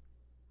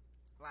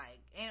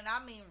 Like, and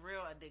I mean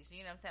real addiction.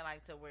 You know what I'm saying?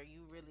 Like to where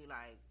you really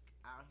like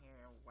out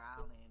here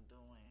wilding,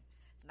 doing,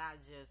 not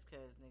just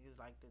because niggas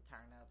like to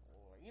turn up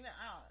or you know.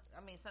 I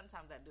mean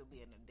sometimes that do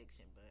be an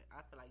addiction, but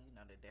I feel like you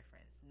know the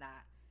difference.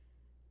 Not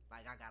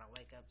like I gotta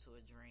wake up to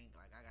a drink.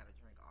 Like I gotta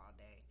drink all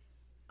day.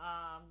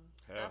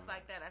 Stuff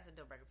like that. That's a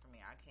deal breaker for me.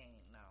 I can't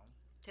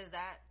because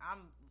that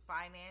I'm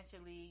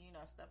financially, you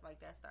know, stuff like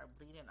that start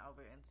bleeding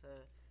over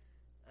into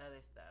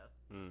other stuff.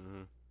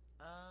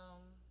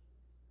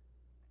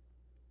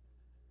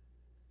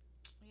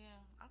 Yeah,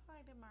 I feel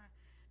like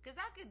because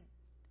I could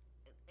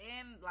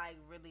and like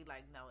really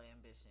like no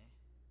ambition.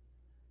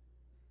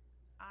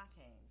 I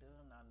can't do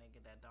no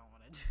nigga that don't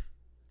want to do.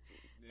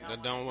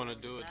 That don't want to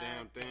do a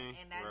damn thing,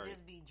 and that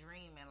just be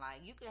dreaming.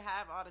 Like you could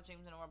have all the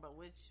dreams in the world, but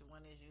which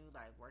one is you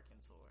like working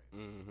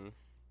toward?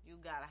 You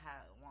gotta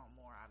want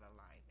more out of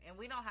life, and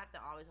we don't have to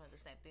always want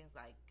the same things.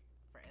 Like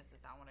for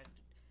instance, I want to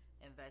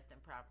invest in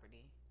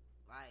property.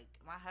 Like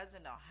my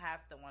husband don't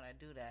have to want to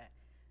do that,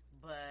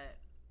 but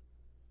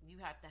you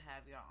have to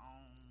have your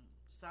own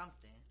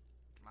something,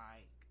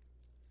 like,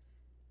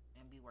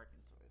 and be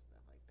working towards stuff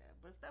like that.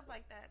 But stuff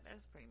like that,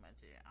 that's pretty much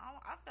it.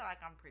 I feel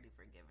like I'm pretty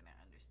forgiving and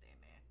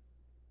understanding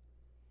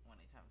when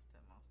it comes to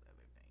most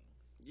other things.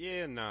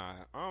 Yeah,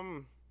 nah.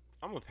 I'm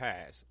a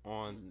pass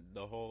on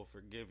the whole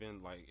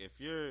forgiving. Like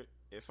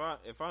if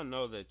I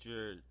know that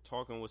you're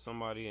talking with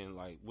somebody and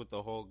like with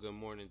the whole good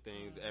morning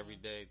things,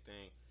 everyday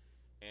thing,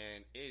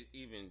 and it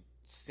even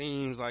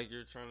seems like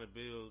you're trying to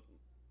build,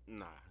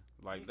 nah.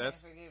 Like you that's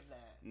can't forgive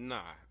that.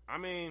 Nah. I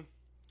mean,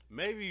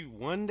 maybe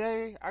one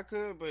day I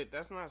could, but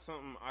that's not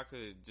something I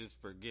could just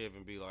forgive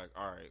and be like,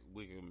 all right,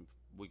 we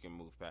can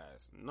move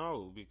past.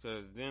 No,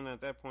 because then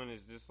at that point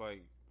it's just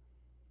like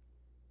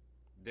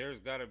there's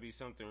got to be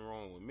something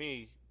wrong with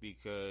me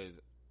because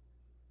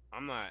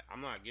I'm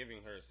not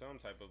giving her some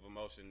type of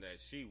emotion that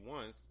she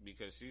wants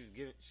because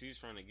she's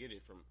trying to get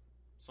it from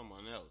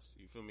someone else.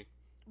 You feel me?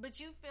 But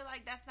you feel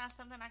like that's not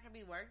something I can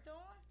be worked on?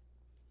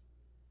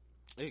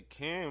 It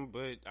can,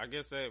 but I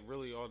guess that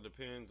really all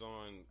depends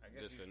on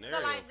the scenario.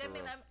 So, like,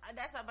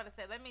 that's what I'm about to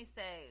say. Let me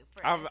say,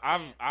 for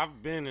instance,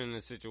 I've been in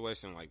a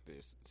situation like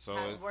this. So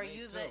were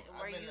you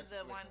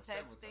the one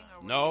texting,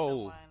 or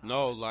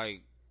no,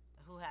 like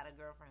who had a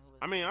girlfriend who was?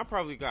 I mean, I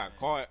probably got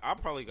caught. I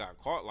probably got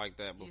caught like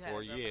that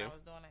before. Yeah, I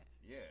was doing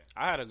it. Yeah,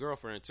 I had a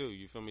girlfriend too.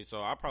 You feel me?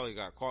 So I probably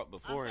got caught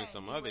before in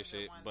some other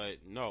shit.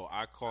 But no,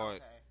 I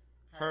caught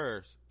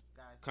her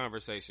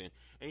conversation,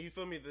 and you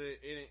feel me?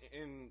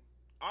 And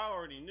I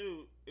already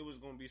knew it was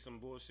going to be some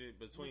bullshit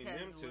between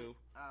them two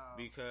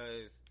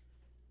because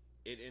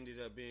it ended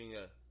up being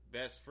a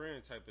best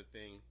friend type of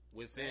thing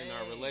within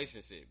our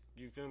relationship.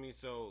 You feel me?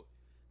 So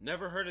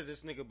never heard of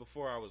this nigga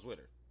before I was with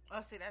her. Oh,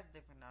 see, that's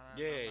different. No,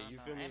 you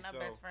feel me? Ain't no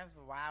best friends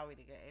for why we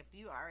together. If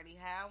you already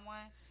have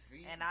one,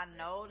 and I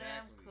know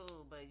them,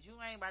 cool. But you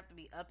ain't about to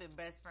be up in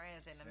best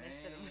friends in the midst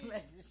of the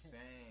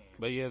relationship.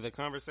 But yeah, the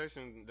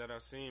conversation that I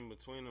seen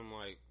between them,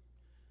 like,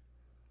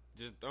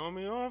 just throwing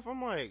me off.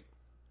 I'm like,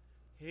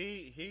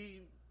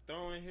 he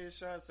throwing his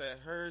shots at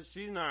her.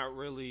 She's not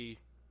really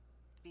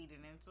feeding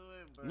into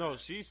it. But no,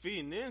 she's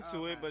feeding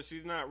into it, but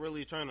she's not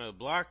really trying to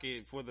block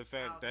it for the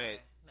fact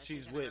that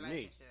she's with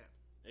me.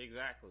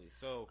 Exactly.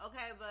 So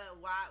okay, but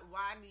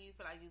why do you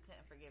feel like you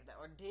couldn't forgive that,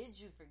 or did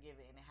you forgive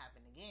it and it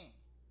happened again?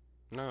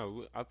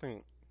 No, I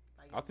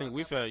think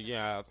we fell.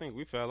 Yeah, I think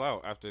we fell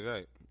out after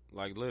that.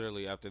 Like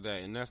literally after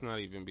that, and that's not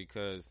even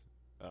because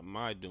of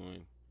my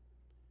doing,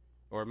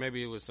 or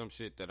maybe it was some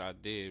shit that I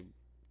did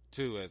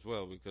too as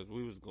well because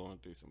we was going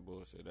through some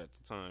bullshit at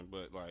the time.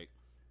 But like,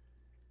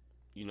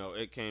 you know,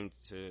 it came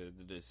to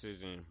the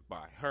decision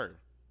by her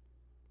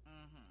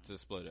to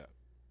split up.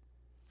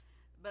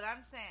 But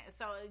I'm saying,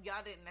 so y'all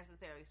didn't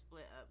necessarily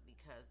split up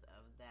because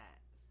of that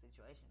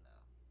situation,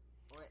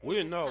 though.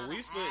 Or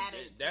we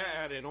split. That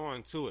added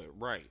on to it,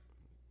 right?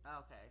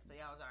 Okay, so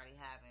y'all was already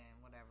having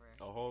whatever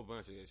a whole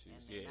bunch of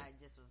issues. And that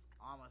just was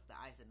almost the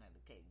icing on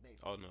the cake,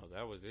 basically. Oh no,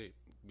 that was it.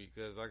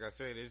 Because like I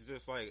said, it's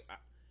just like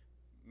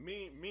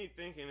me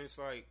thinking it's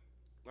like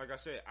I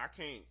said, I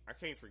can't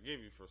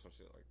forgive you for some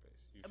shit like this.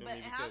 You feel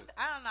me? Because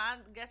I don't know. I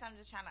guess I'm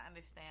just trying to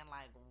understand,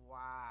 like,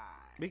 why.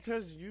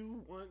 Because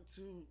you want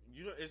to,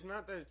 it's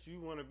not that you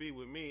want to be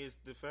with me. It's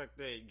the fact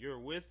that you're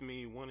with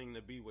me wanting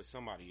to be with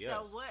somebody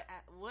else. So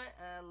what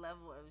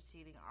level of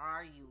cheating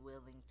are you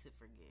willing to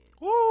forgive?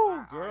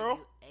 Woo, girl. Are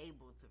you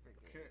able to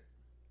forgive?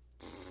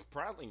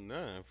 Probably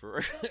none, for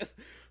real.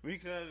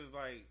 Because,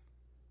 like,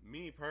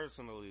 me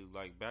personally,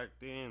 like back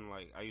then,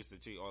 like I used to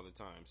cheat all the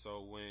time.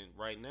 So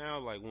right now,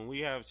 like when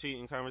we have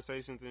cheating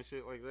conversations and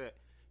shit like that,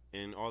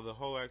 and all the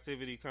whole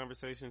activity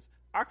conversations,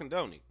 I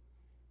condone it.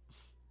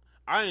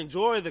 I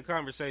enjoy the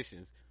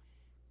conversations,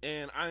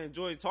 and I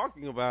enjoy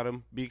talking about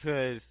them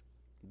because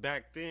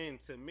back then,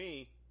 to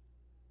me,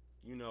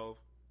 you know,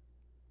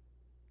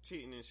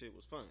 cheating and shit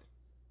was fun.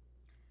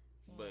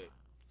 But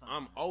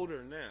I'm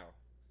older now.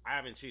 I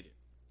haven't cheated.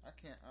 I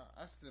can't.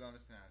 I still don't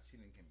understand how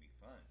cheating can be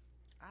fun.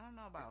 I don't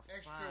know about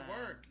it's extra fun.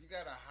 work. You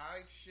gotta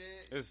hide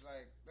shit. It's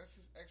like that's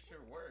just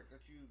extra work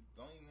that you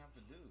don't even have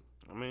to do.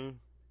 I mean,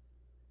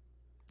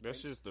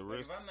 that's just the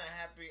risk. If I'm not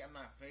happy, I'm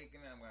not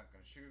faking it. I'm not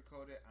gonna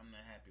sugarcoat it. I'm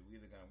not happy.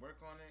 We either gonna work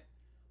on it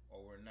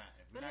or we're not.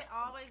 But it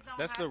always don't.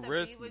 That's have the to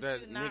risk be with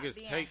that you niggas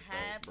take,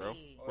 though, bro.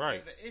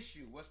 Right. There's an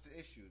issue. What's the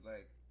issue?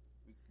 Like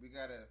we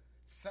gotta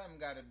something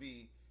gotta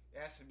be. It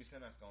has to be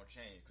something that's gonna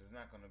change because it's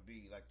not gonna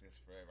be like this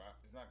forever.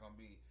 It's not gonna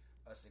be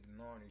us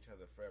ignoring each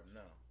other forever.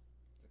 No.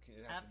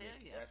 It has to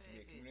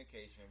be a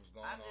communication. What's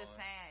going on? I'm just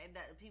saying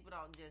people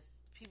don't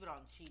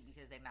cheat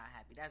because they're not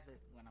happy. That's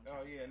basically what I'm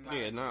saying. Oh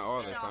yeah, not all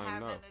the time. It don't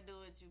have no. nothing to do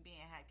with you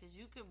being happy because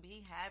you could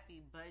be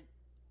happy, but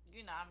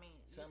you know, I mean,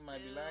 something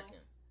might be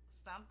lacking.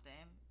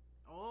 Something,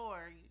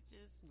 or you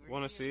just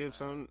want to see if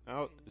something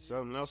else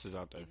is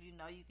out there. If you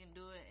know you can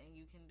do it and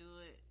you can do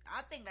it,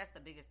 I think that's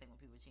the biggest thing with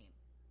people cheating.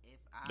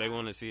 They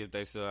want to see if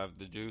they still have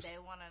the juice. They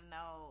want to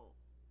know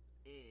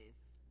if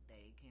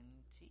they can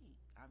cheat.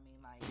 I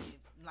mean, like,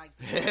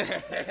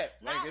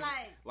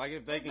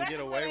 if they can get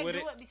away with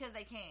it. Do it because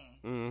they can.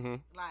 Mm-hmm.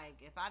 Like,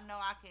 if I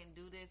know I can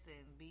do this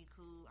and be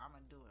cool, I'm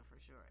gonna do it for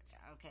sure.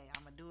 Okay,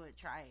 I'm gonna do it.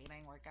 Try it. It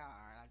ain't work out.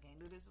 All right, I can't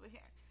do this with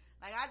him.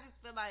 Like, I just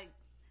feel like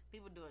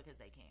people do it because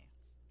they can.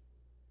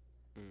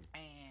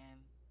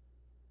 And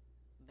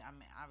I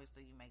mean,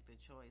 obviously you make the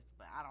choice,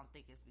 but I don't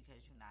think it's because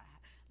you're not.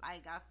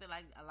 Like, I feel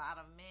like a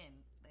lot of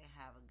men, they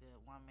have a good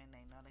woman,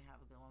 they know they have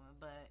a good woman,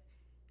 but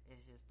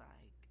it's just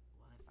like,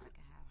 well, if I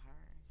can have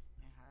her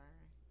and her.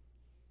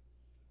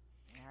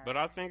 But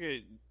I think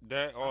try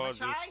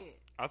it.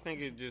 I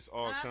think it just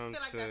all comes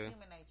to. I feel like to that's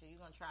human nature.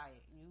 You're gonna try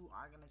it. You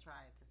are gonna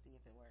try it to see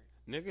if it works.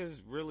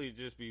 Niggas really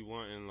just be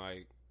wanting,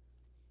 like,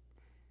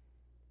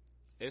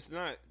 it's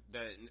not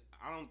that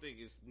I don't think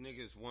it's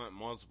niggas want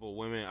multiple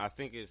women. I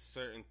think it's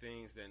certain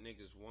things that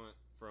niggas want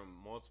from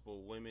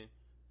multiple women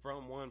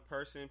from one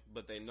person,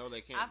 but they know they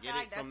can't get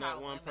it from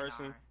that one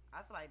person.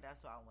 I feel like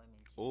that's why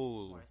women cheat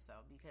more so,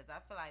 because I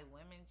feel like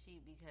women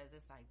cheat because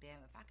it's like, damn,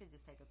 if I could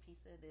just take a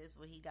piece of this,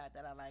 what he got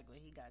that I like,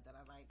 what he got that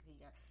I like,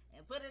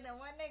 and put it in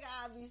one nigga,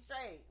 I'll be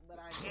straight. But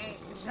I can't,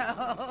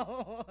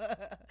 so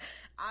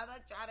I'm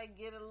gonna try to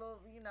get a little,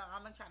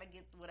 I'm gonna try to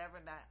get whatever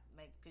that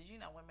make, because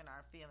women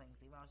are feelings,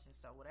 emotions,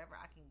 so whatever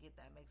I can get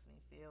that makes me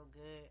feel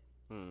good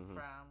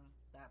from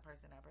that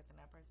person,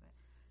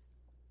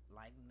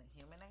 like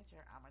human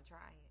nature, I'm gonna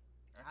try it.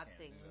 I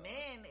think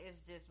men is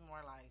just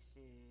more like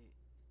shit.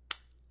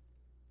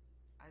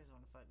 I just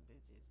want to fuck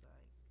bitches,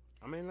 like.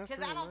 I mean, that's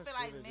because I don't feel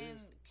like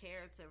men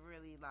care to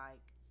really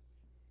like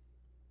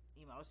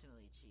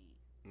emotionally cheat.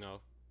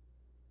 No.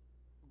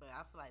 But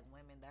I feel like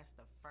women, that's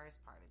the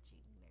first part of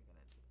cheating they're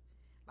gonna do.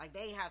 Like,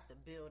 they have to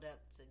build up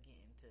to get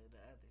into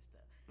the other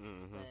stuff.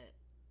 Mm-hmm. But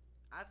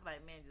I feel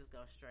like men just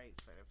go straight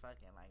for the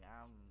fucking, like,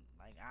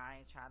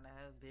 I ain't trying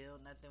to build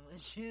nothing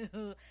with you.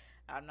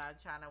 I'm not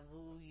trying to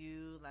woo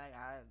you. Like,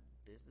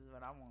 this is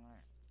what I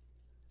want.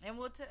 And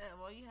you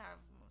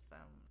have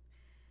some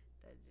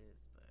that just,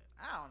 but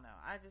I don't know.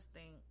 I just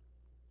think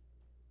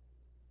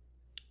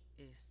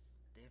it's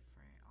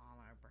different.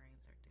 All our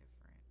brains are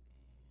different.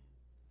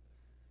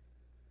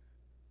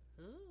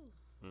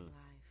 And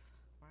life,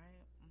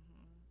 right?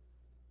 Mm-hmm.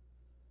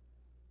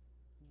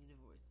 You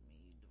divorced me.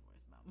 You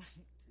divorced my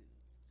money too.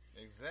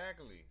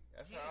 Exactly.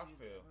 That's how I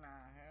feel.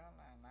 Nah, hell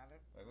no, not if.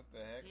 Like, what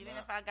the heck? Even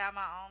if I got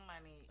my own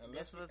money,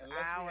 unless we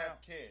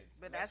have kids.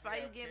 But that's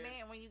why you get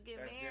married. When you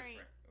get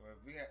married, well,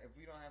 if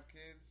we don't have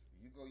kids,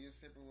 you go your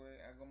separate way,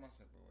 I go my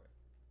separate way.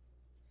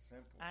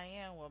 Simple.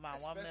 I am with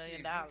my $1 million.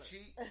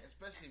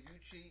 Especially if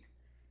you cheat,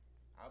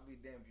 I'll be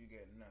damned if you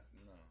get nothing.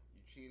 No,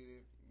 you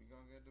cheated, we're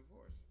gonna get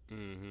divorced.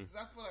 Mm-hmm.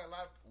 Because I feel like a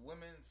lot of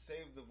women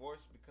save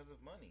divorce because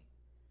of money.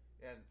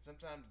 Yeah,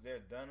 sometimes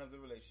they're done of the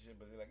relationship,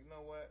 but they're like, you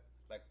know what?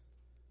 Like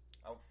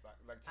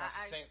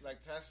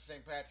Tasha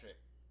St. Patrick,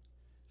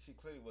 she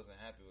clearly wasn't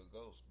happy with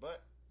Ghost,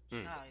 but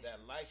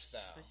that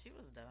lifestyle. But she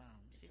was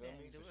dumb. She feel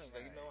didn't me? do So it she's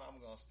right. like, you know what? I'm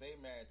gonna stay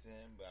married to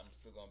him, but I'm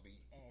still gonna be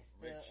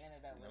rich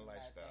ended up in the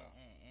lifestyle.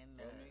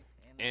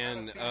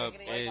 And up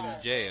in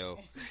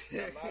jail.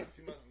 A lot of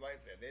females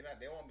like that.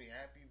 They won't be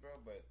happy, bro.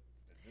 But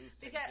the dudes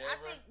because I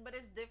think, but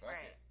it's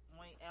different.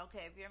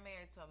 If you're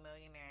married to a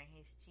millionaire and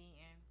he's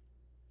cheating,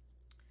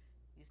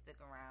 you stick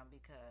around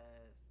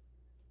because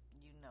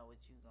you know what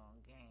you're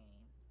gonna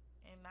gain,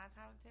 and 9 times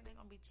out of 10 they're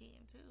gonna be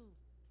cheating too.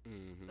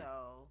 Mm-hmm.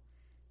 So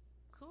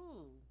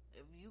cool.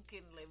 If you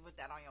can live with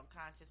that on your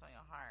conscience, on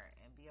your heart,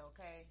 and be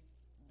okay,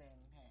 then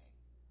hey.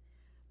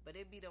 But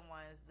it be the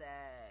ones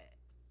that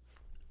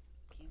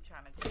keep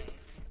trying to change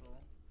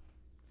people,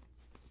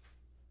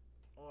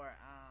 or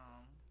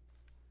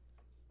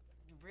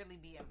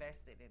really be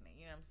invested in it.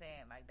 You know what I'm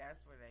saying? Like,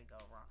 that's where they go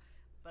wrong.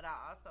 But I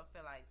also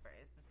feel like, for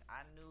instance,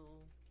 I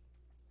knew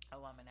a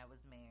woman that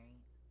was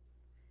married.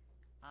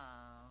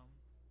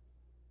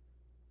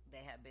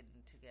 They had been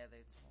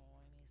together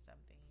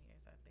 20-something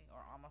years, I think,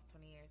 or almost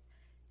 20 years.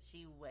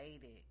 She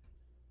waited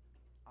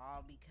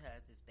all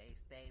because if they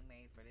stayed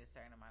married for this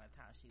certain amount of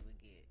time, she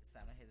would get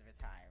some of his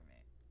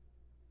retirement.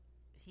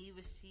 He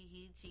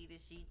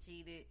cheated, she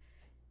cheated.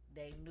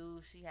 They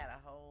knew she had a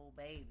whole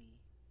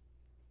baby.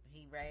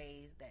 He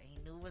raised that he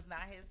knew was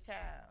not his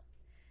child.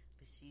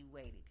 But she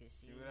waited because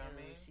she knew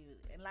she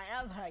was. And like,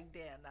 I'm like,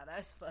 damn, now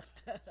that's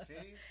fucked up.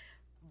 See?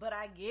 But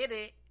I get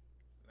it.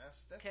 That's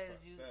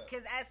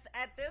Because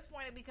at this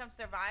point it becomes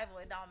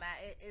survival. It don't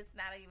matter. It's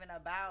not even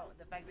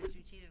about the fact that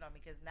you cheated on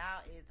me. Because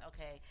now it's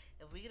okay.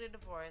 If we get a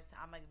divorce,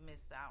 I'm gonna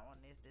miss out on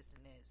this,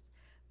 and this.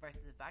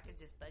 Versus if I could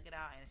just thug it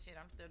out and shit,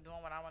 I'm still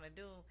doing what I want to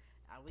do.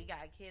 We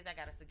got kids. I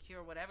gotta secure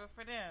whatever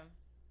for them.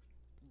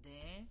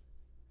 Then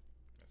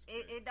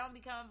it don't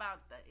become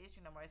about the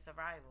issue no more. It's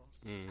survival.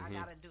 I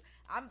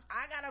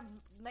gotta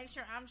make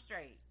sure I'm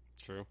straight.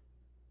 True.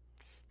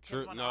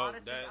 True. No,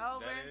 that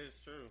is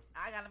true.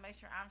 I gotta make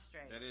sure I'm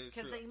straight. That is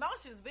true. Because the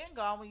emotions emotions been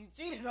gone when you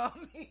cheated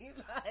on me.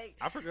 Like,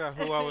 I forgot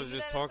who I was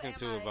just talking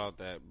to about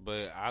that,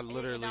 but I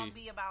literally. It don't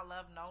be about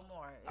love no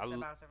more. It's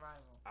about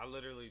survival. I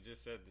literally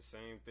just said the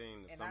same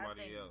thing to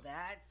somebody else.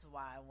 That's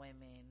why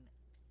women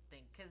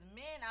think. Because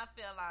men, I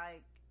feel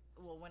like,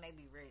 well, when they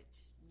be rich,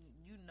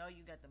 you know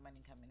you got the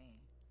money coming in.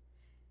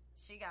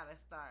 She gotta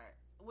start.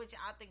 Which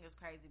I think is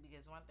crazy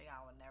because one thing I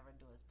would never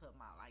do is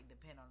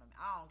depend on them.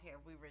 I don't care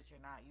if we rich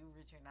or not, you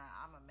rich or not.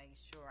 I'm going to make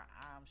sure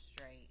I'm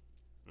straight.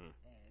 And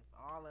if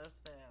all else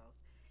fails.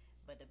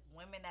 But the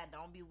women that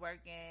don't be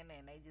working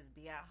and they just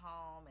be at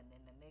home and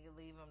then the nigga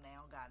leave them, they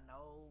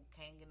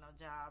can't get no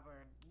job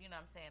or, you know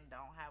what I'm saying,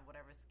 don't have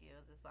whatever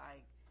skills. It's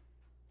like,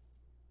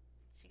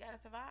 she got to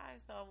survive.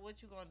 So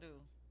what you going to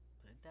do?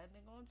 Put that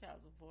nigga on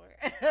child support.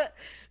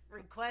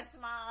 Request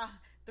my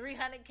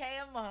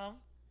 $300K a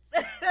month.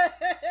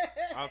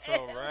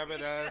 Also,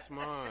 rabbit ass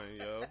mine,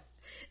 yo.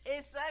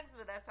 It sucks,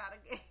 but that's how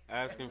the game.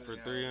 Asking for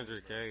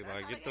 $300K,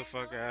 like get the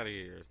fuck out of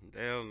here.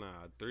 Hell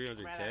nah,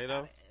 $300K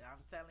though.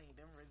 I'm telling you,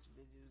 them rich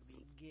bitches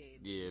be getting.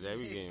 Yeah,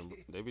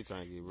 they be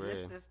trying to get bread.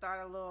 Just to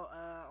start a little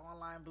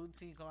online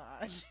boutique on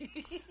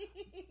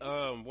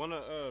IG. One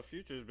of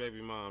Future's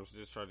baby moms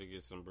just tried to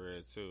get some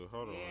bread too.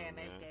 Hold on, and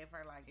they gave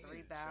her like $3,000.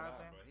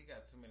 He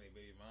got too many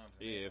baby moms.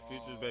 Yeah,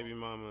 Future's baby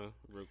mama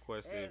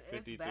requested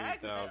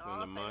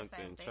 $53,000 a month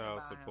in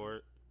child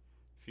support.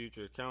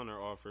 Future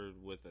counter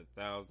offered with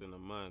 $1,000 a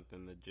month,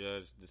 and the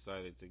judge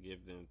decided to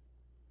give them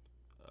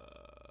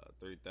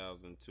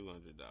 $3,200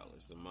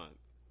 a month.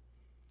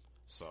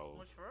 So,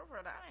 which for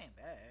that ain't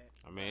bad.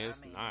 I mean,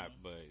 it's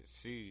not, but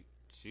she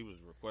was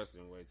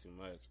requesting way too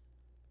much.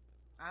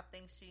 I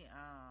think she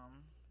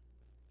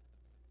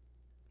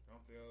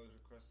don't they always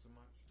request too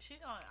much?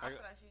 She gonna. I feel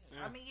like she.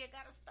 Yeah. I mean, you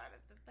gotta start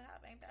at the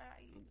top. Ain't that how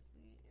you?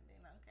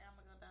 Then okay, I'm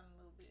gonna go down a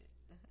little bit.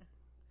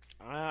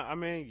 I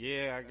mean,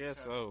 yeah, I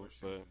guess so,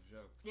 but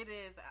it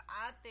is.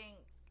 I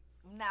think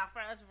now for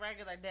us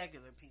regular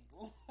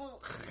people,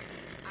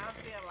 I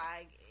feel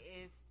like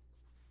it's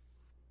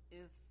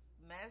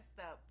messed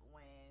up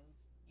when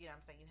you know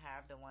what I'm saying you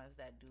have the ones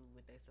that do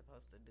what they're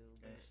supposed to do,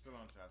 but still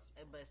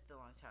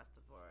on child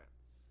support.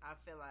 I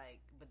feel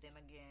like, but then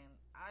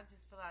again, I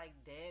just feel like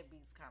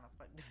deadbeats kind of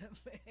fucked up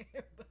for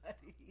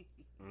everybody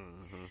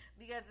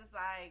because it's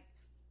like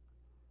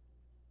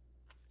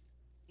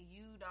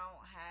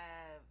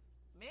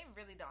men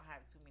really don't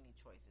have too many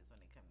choices when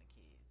it comes to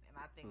kids, and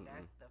I think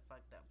that's the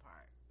fucked up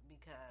part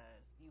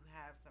because you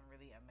have some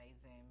really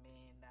amazing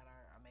men that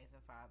are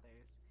amazing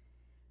fathers,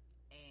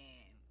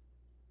 and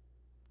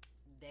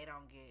they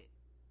don't get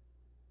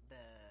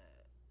the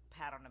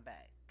pat on the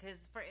back.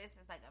 Because, for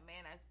instance, like a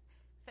man that's,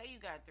 say you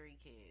got 3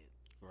 kids,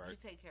 right? You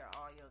take care of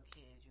all your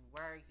kids, you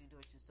work, you do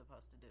what you're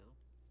supposed to do.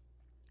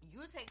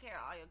 You take care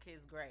of all your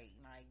kids great,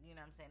 like, you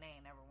know what I'm saying? They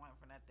ain't never want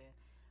for nothing,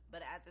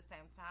 but at the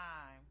same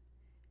time,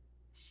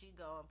 she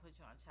go and put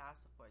you on child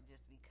support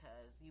just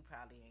because you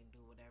probably ain't do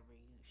whatever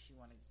she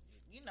want to do.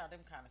 You know,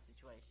 them kind of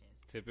situations.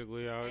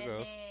 Typically how it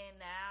goes. And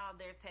then now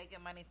they're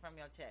taking money from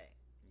your check.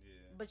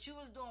 Yeah. But you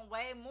was doing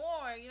way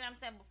more, you know what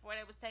I'm saying, before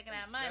they was taking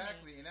that money.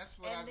 Exactly, and that's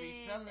what I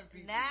be telling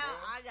people. Now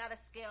I got to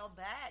scale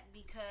back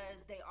because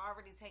they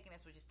already taking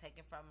this, which is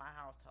taken from my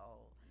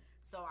household.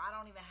 So I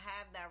don't even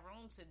have that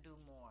room to do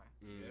more.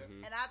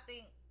 Mm-hmm. And I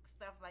think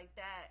stuff like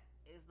that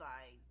is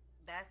like,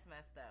 that's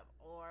messed up.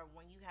 Or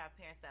when you have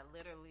parents that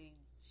literally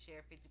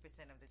share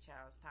 50% of the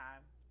child's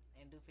time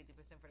and do 50%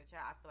 for the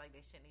child, I feel like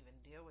they shouldn't even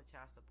deal with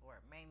child support.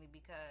 Mainly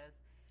because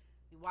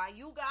while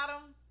you got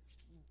them,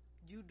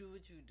 you do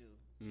what you do.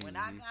 When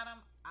I got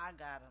them, I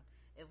got them.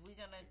 If we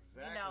gonna,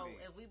 you know,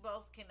 if we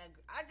both can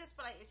agree, I just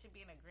feel like it should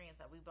be an agreement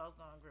that we both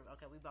gonna agree.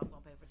 Okay, we both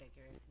gonna pay for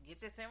daycare.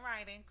 Get this in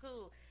writing,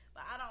 cool.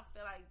 But I don't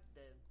feel like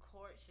the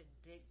court should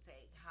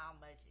dictate how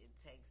much it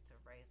takes to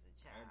raise a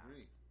child. I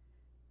agree.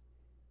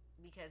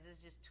 Because it's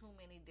just too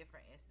many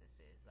different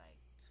instances, like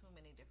too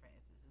many different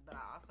instances. But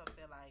I also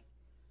feel like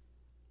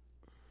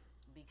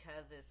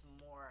because it's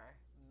more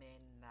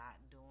men not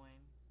doing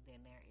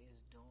than there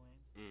is doing,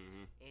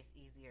 it's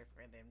easier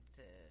for them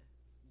to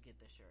get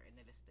the short end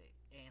of the stick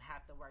and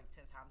have to work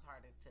 10 times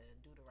harder to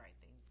do the right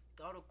thing.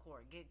 Go to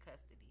court, get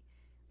custody.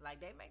 Like,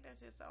 they make that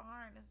shit so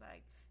hard. And it's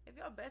like, if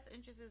your best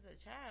interest is a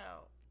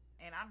child,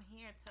 and I'm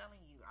here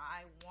telling you,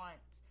 I want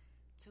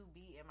to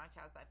be in my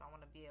child's life, I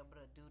want to be able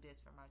to do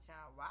this for my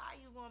child. Why are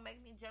you going to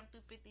make me jump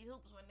through 50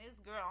 hoops when this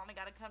girl only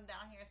got to come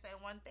down here and say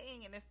one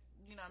thing and it's,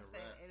 you know what I'm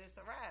saying, and it's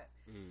a wrap.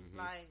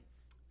 Like,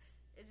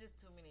 it's just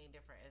too many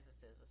different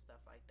instances with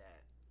stuff like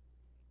that.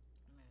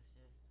 And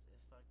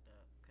it's fucked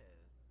up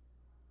because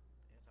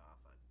it's all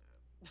fucked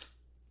up.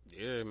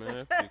 Yeah,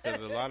 man,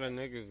 because a lot of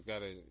niggas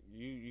gotta,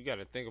 you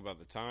gotta think about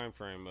the time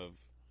frame of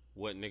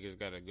what niggas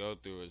gotta go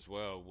through as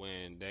well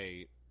when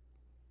they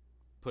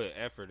put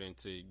effort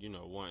into, you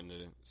know, wanting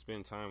to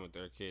spend time with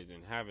their kids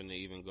and having to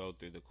even go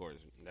through the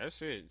courts. That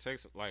shit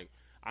takes, like,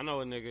 I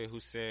know a nigga who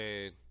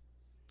said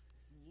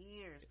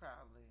years,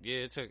 probably.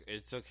 Yeah,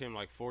 it took him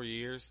like 4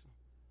 years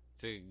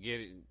to get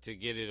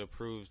it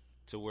approved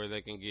to where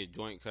they can get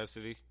joint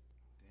custody.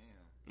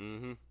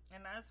 Damn.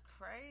 And that's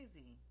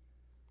crazy.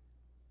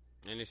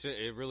 And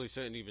it really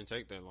shouldn't even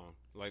take that long.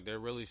 Like, there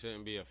really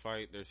shouldn't be a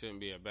fight. There shouldn't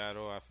be a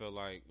battle. I feel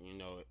like, you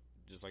know,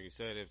 just like you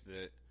said, if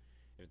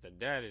the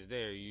dad is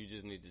there, you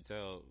just need to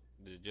tell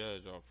the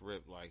judge off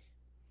rip, like,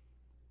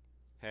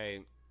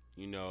 hey,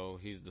 you know,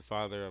 he's the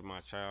father of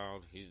my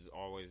child. He's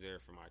always there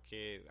for my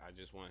kid. I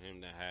just want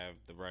him to have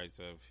the rights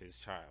of his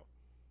child.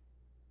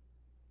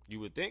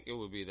 You would think it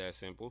would be that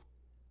simple.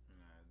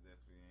 Nah, it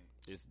definitely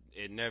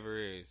ain't. It never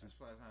is. That's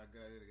why it's not a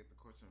good idea to get the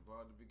courts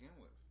involved to begin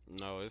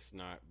with. No, it's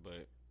not.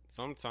 But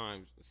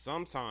sometimes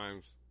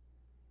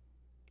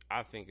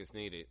I think it's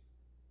needed.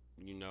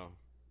 You know,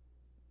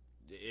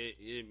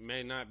 it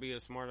may not be a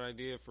smart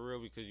idea for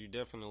real because you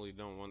definitely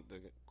don't want the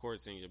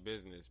courts in your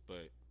business.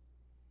 But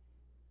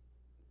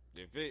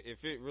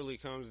if it really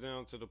comes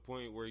down to the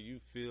point where you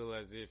feel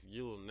as if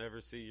you'll never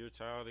see your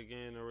child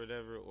again or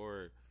whatever,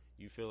 or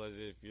you feel as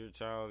if your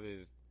child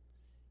is,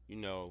 you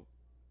know,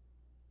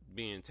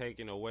 being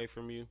taken away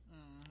from you,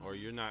 or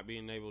you're not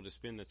being able to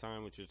spend the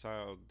time with your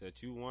child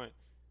that you want,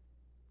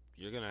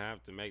 you're going to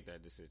have to make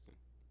that decision.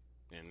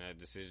 And that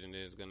decision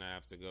is going to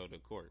have to go to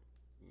court.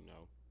 You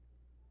know,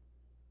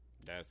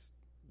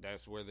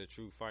 that's where the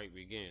true fight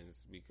begins,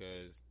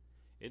 because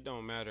it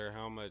don't matter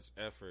how much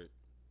effort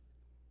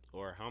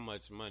or how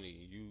much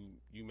money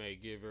you may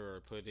give her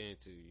or put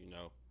into, you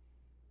know.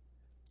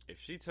 If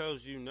she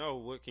tells you no,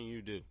 what can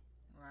you do?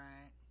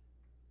 Right.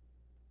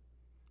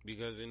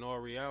 Because in all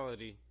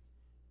reality,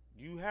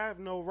 you have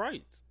no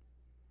rights.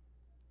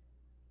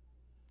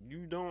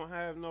 You don't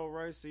have no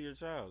rights to your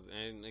child.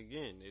 And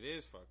again, it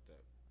is fucked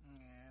up.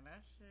 Yeah,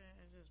 that shit,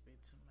 it just be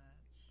too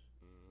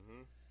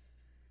much.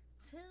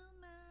 Too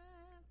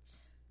much.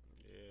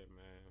 Yeah,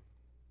 man.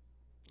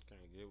 I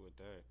can't get with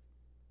that.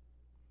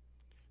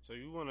 So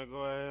you want to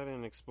go ahead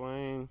and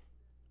explain?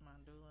 My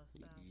doula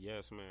stuff?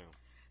 Yes, ma'am.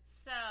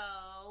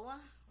 So,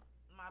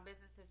 my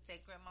business is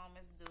Sacred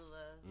Moments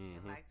Doula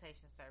and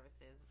Lactation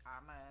Services.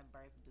 I'm a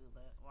birth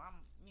doula. Well,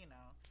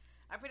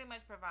 I pretty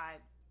much provide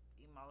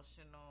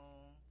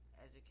emotional,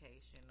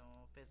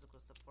 educational,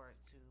 physical support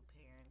to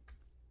parents,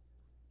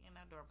 you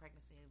know, during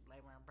pregnancy,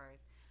 labor, and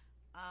birth.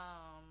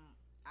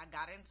 I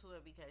got into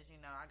it because, you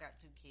know, I got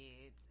 2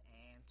 kids,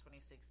 and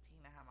 2016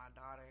 I had my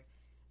daughter.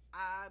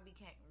 I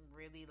became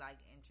really,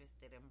 like,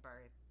 interested in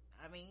birth.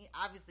 I mean,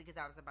 obviously because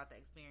I was about to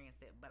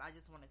experience it, but I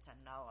just wanted to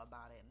know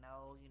about it,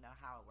 know, you know,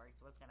 how it works,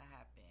 what's going to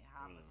happen,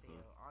 how I'm going to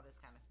feel, all this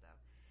kind of stuff.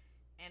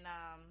 And,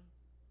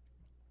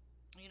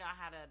 you know, I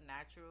had a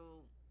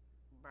natural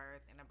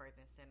birth in a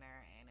birthing center,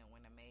 and it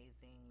went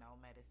amazing, no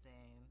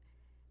medicine.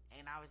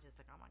 And I was just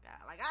like, oh my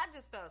God. Like, I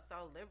just felt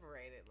so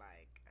liberated.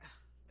 Like,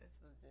 this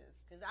was just,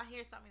 because I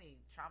hear so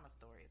many trauma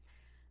stories.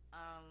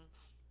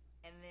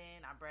 And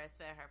then I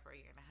breastfed her for a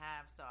year and a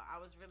half. So I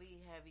was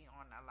really heavy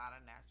on a lot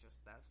of natural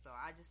stuff. So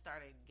I just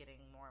started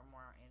getting more and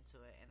more into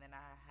it. And then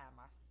I had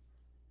my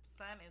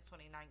son in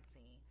 2019.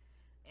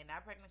 And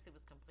that pregnancy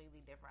was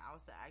completely different. I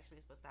was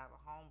actually supposed to have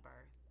a home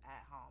birth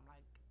at home,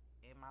 like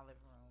in my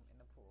living room in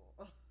the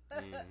pool.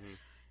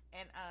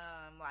 And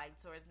like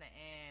towards the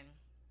end,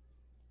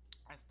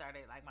 I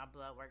started, like, my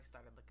blood work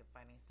started looking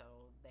funny. So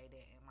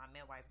my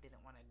midwife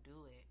didn't want to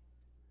do it,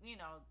 you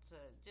know, to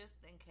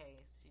just in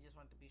case. She just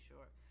wanted to be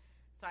sure.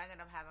 So I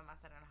ended up having my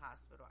son in the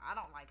hospital. I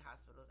don't like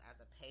hospitals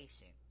as a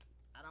patient.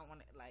 I don't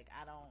want to, like,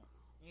 I don't,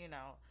 you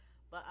know.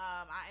 But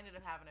I ended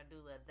up having a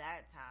doula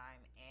that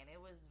time, and it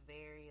was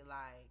very,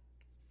 like,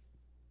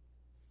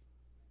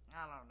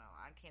 I don't know.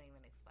 I can't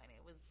even explain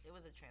it. It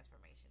was a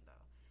transformation,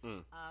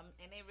 though.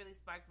 And it really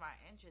sparked my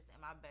interest,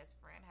 and my best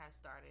friend had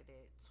started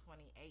it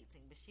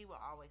 2018, but she would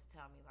always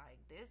tell me, like,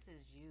 this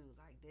is you.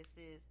 Like, this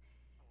is...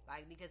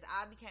 Like, because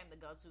I became the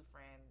go-to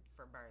friend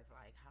for birth.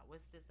 Like,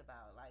 what's this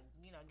about? Like,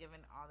 you know,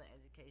 giving all the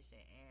education.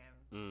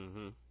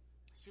 And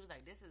she was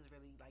like, this is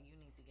really, like, you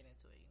need to get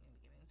into it. You need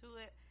to get into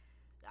it.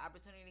 The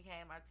opportunity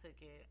came, I took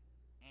it.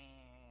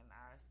 And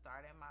I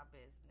started my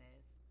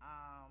business.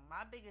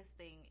 My biggest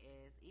thing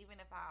is,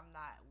 even if I'm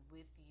not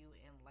with you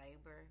in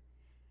labor,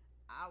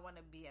 I want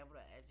to be able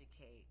to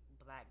educate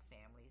black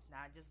families,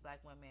 not just black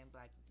women,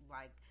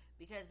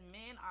 because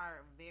men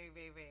are very,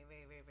 very, very,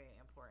 very, very, very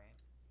important,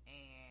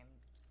 and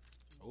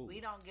Ooh.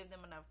 we don't give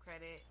them enough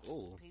credit.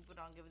 Ooh. People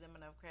don't give them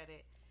enough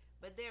credit,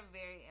 but they're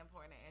very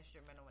important and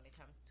instrumental when it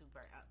comes to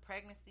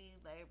pregnancy,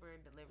 labor,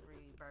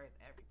 delivery, birth,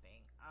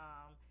 everything.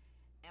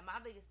 And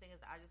my biggest thing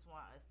is, I just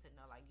want us to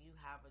know, like, you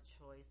have a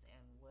choice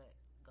in what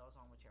goes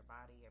on with your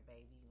body, your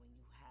baby. When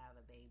you have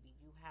a baby,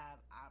 you have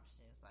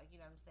options. Like, you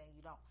know what I'm saying?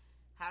 You don't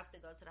have to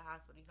go to the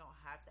hospital. You don't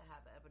have to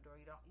have an epidural.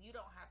 You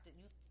don't have to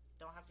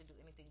do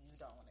anything you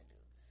don't want to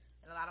do.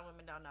 And a lot of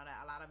women don't know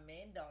that. A lot of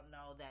men don't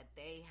know that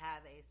they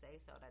have a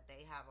say so, that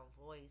they have a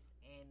voice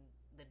in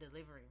the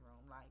delivery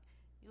room. Like,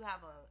 you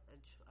have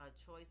a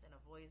choice and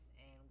a voice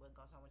in what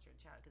goes on with your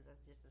child, because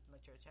that's just as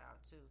much your child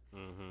too.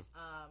 Mm-hmm.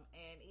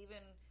 And even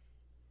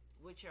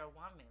with your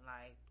woman,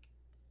 like,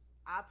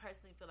 I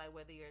personally feel like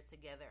whether you're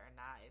together or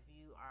not, if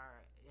you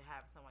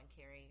have someone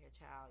carrying your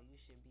child, you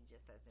should be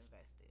just as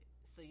invested.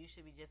 So you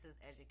should be just as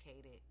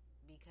educated,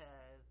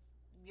 because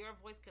your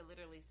voice could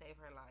literally save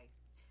her life.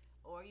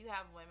 Or you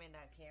have women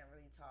that can't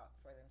really talk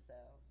for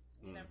themselves.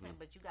 You know what I'm saying?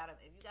 But if you got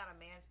a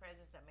man's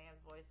presence, a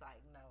man's voice,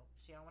 like, no,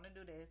 she don't want to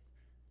do this.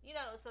 You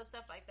know, so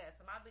stuff like that.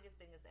 So my biggest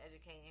thing is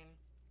educating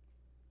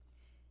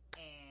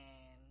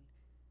and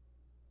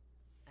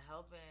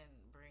helping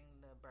bring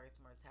the birth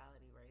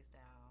mortality rates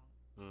down,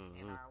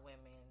 and our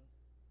women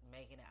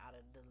making it out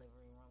of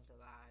delivery rooms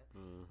alive.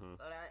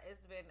 So that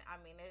it's been,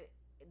 I mean, it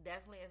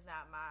definitely is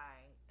not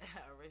my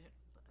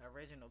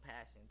original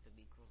passion, to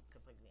be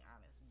completely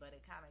honest, but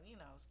it kind of, you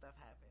know, stuff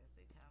happens.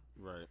 It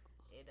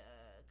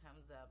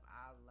comes up.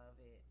 I love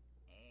it,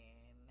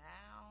 and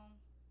now,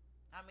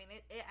 I mean,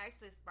 it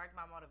actually sparked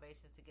my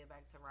motivation to get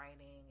back to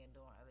writing and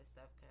doing other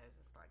stuff, because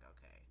it's like,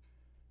 okay,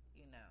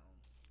 you know,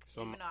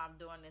 even though I'm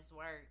doing this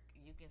work,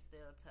 you can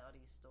still tell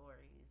these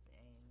stories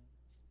and,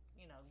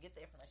 you know, get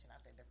the information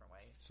out there different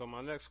ways. So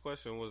my next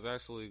question was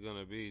actually going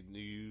to be, do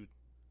you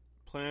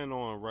plan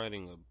on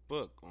writing a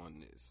book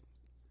on this?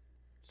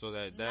 So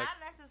that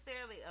not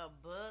necessarily a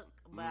book,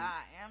 but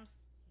I am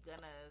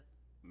gonna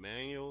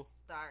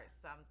start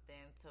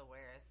something to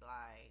where it's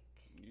like,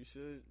 you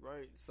should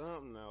write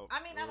something out. I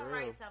mean, I'm gonna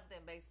write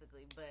something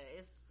basically, but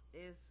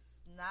it's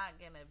not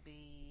gonna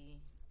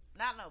be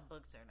not no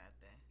books or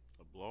nothing.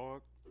 A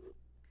blog?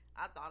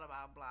 I thought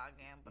about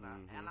blogging, but I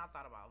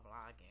thought about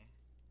vlogging,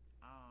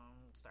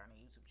 starting a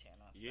YouTube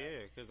channel. And stuff.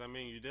 Yeah, because I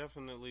mean, you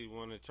definitely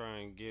want to try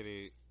and get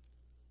it.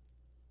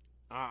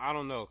 I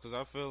don't know, because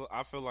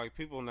I feel like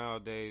people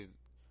nowadays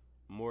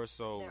more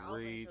so They're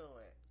read open to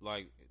it.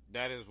 like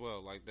that as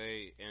well. Like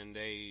they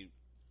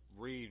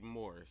read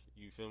more.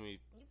 You feel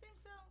me? You think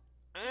so?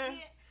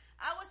 Yeah,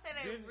 I would say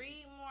they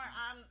read more.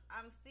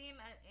 I'm seeing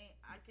that.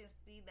 I can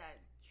see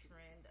that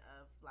trend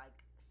of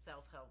like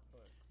self-help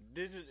books.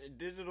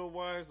 Digital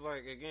wise,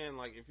 like again,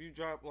 like if you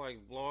drop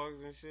like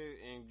blogs and shit,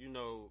 and you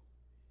know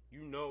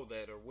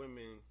that are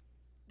women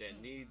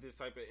that need this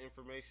type of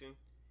information,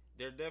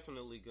 they're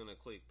definitely gonna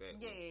click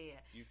that. Yeah.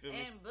 You feel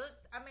me? And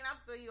books, I mean, I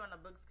feel you on the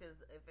books, because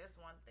if it's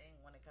one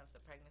thing when it comes to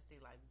pregnancy,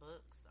 like,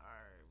 books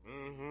are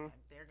really,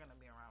 like, they're gonna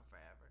be around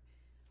forever.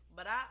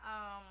 But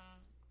I'm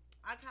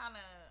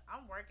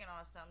working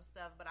on some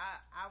stuff, but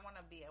I want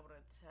to be able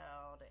to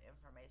tell the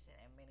information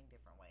in many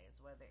different ways,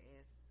 whether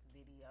it's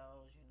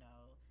videos, you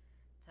know,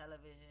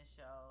 television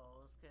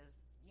shows, because,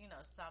 you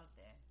know,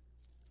 something,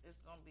 it's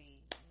gonna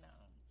be, you know,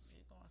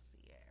 you're gonna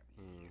see it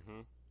every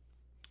year.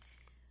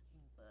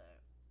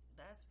 But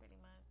that's pretty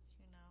much,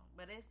 you know.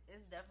 But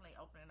it's definitely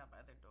opening up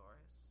other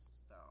doors.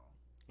 So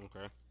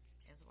okay,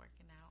 it's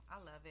working out. I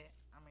love it.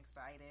 I'm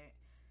excited.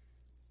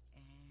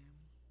 And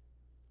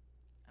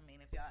I mean,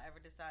 if y'all ever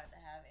decide to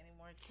have any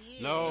more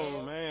kids,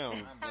 no,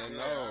 ma'am,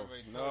 no,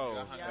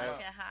 y'all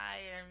can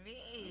hire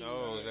me.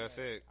 No, that's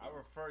it. I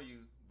refer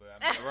you,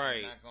 but I'm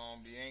right. not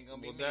gonna be. Ain't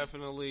gonna be. We'll me.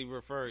 Definitely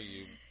refer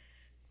you.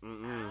 I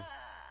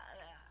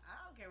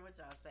don't care what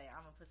y'all say.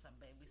 I'm gonna put some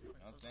baby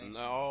sprinkles.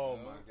 No,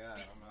 my God.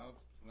 Nope,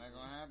 not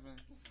gonna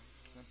happen.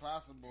 It's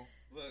impossible.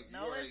 Look, it's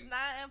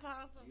not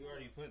impossible. You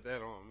already put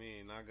that on me,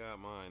 and I got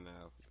mine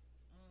now.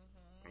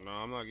 No,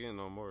 I'm not getting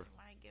no more. You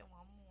might get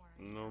one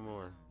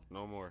more.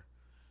 No more.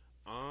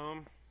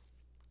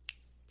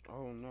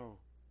 Oh no.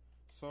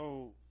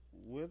 So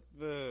with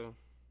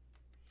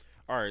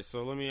all right.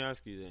 So let me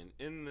ask you then.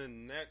 In the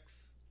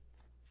next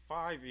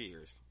 5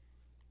 years,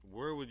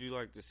 where would you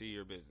like to see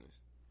your business?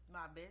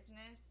 My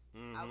business,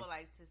 I would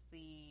like to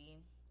see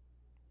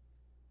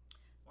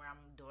where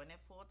I'm doing it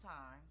full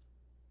time.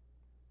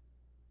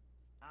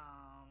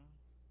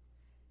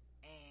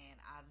 And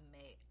I've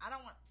made I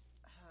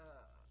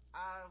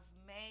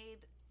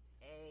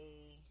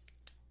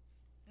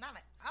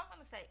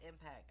want to say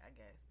impact, I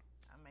guess.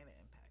 I made an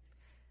impact.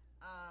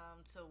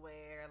 To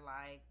where,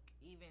 like,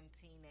 even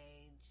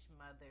teenage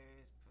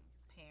mothers,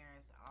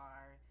 parents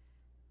are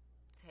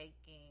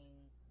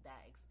taking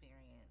that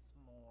experience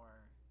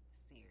more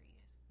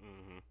serious.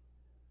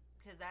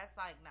 Because that's,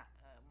 like, not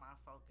my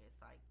focus.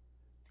 Like,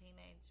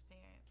 teenage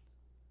parents,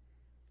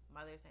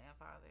 mothers and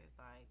fathers,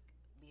 like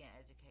being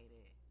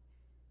educated,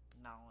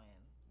 knowing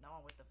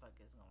what the fuck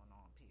is going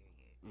on,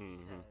 period.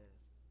 Because,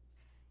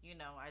 you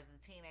know, as a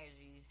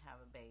teenager, you have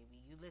a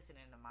baby, you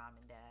listening to mom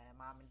and dad.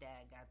 Mom and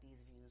dad got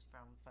these views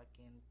from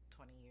fucking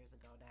 20 years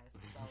ago that's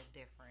so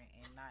different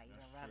and not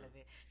even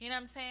relevant. You know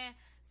what I'm saying?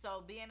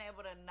 So being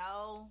able to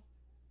know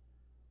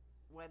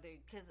whether,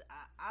 because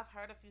I've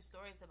heard a few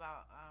stories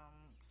about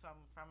from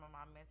some of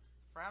my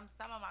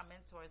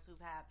mentors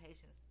who've had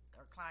patients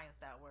or clients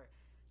that were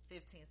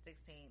 15,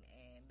 16,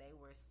 and they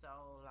were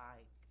so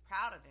like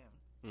proud of them.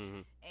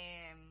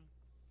 And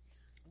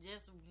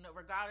just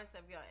regardless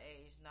of your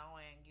age,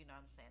 knowing, you know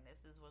what I'm saying, this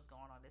is what's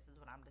going on, this is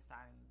what I'm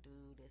deciding to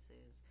do, this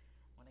is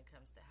when it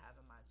comes to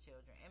having my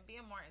children, and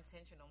being more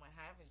intentional when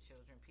having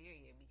children,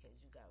 period, because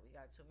we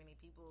got too many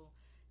people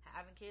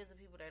having kids with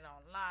people they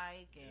don't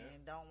like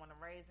and don't want to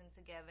raise them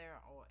together,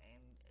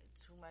 and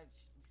too much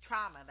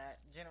trauma,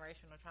 that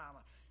generational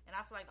trauma. And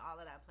I feel like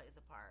all of that plays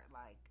a part,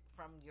 like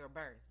from your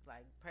birth,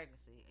 like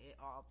pregnancy, it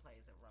all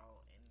plays a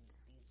role in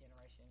these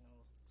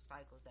generational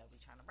cycles that we're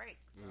trying to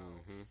break. So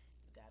you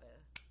gotta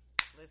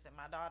listen.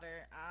 My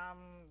daughter,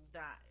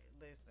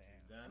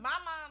 my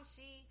mom,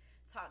 she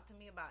talked to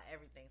me about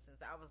everything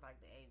since I was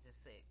like the age of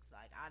 6.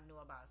 Like I knew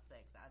about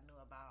sex, I knew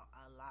about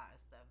a lot of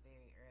stuff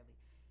very early,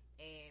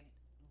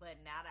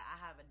 but now that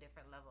I have a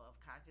different level of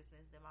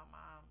consciousness than my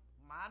mom,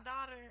 my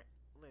daughter,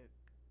 look,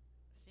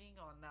 she ain't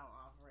gonna know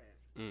off rip.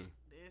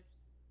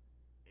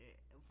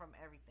 From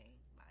everything,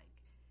 like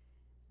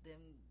them.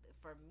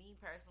 For me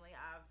personally,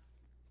 I've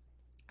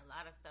a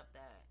lot of stuff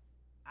that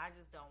I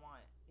just don't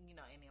want, you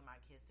know, any of my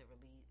kids to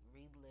really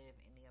relive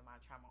any of my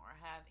trauma or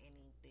have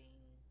anything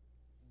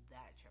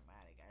that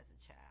traumatic as a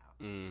child.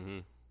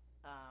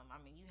 I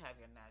mean, you have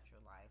your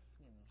natural life,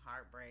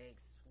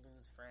 heartbreaks,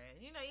 lose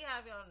friends, you know, you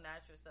have your own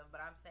natural stuff,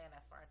 but I'm saying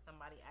as far as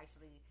somebody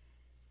actually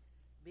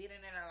being in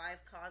their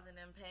life causing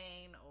them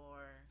pain,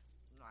 or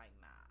like,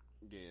 nah.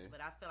 But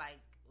I feel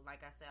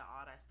like I said,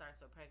 all that starts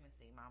with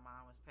pregnancy. My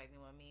mom was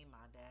pregnant with me,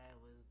 my dad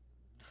was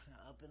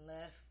up and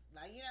left,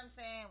 like, you know what I'm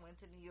saying,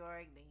 went to New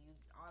York, then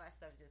all that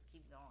stuff just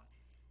keep going.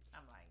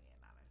 I'm like, yeah,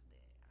 nah, that's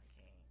dead, I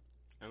can't.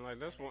 And like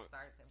that's and one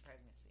starts in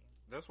pregnancy.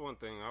 That's one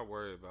thing I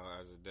worry about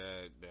as a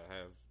dad that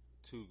have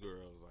 2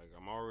 girls. Like,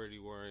 I'm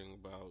already worrying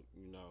about,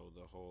 you know,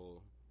 the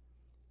whole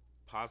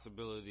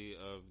possibility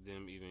of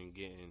them even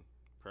getting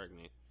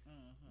pregnant.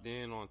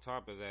 Then on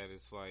top of that,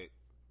 it's like,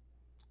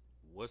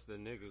 what's the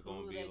nigga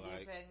gonna be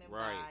like?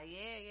 Right? By.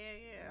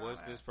 Yeah.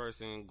 What's this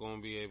person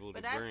gonna be able to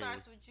bring? But that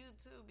starts with you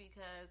too,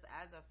 because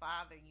as a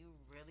father, you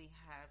really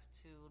have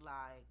to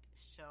like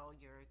show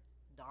your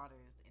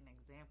daughters an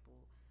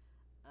example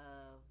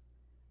of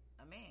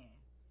a man.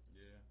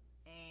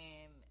 Yeah.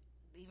 And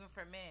even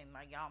for men,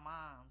 like y'all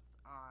moms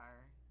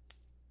are.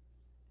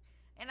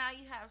 And now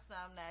you have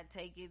some that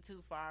take it too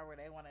far, where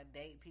they want to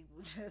date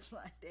people just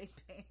like their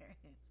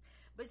parents.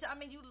 But I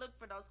mean, you look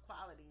for those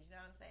qualities. You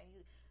know what I'm saying?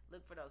 You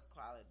look for those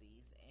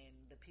qualities and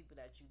the people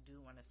that you do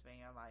want to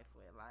spend your life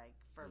with. Like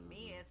for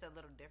me, it's a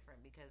little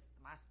different because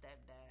my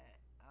stepdad,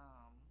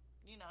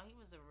 you know, he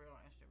was a real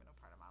instrumental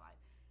part of my life,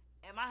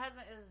 and my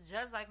husband is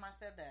just like my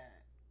stepdad.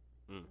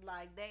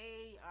 Like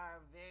they are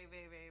very,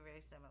 very, very,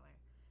 very similar,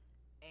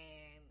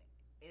 and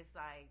it's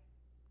like,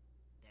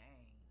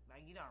 dang,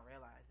 like you don't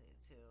realize it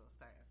till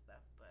certain stuff.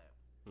 But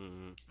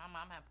my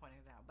mom had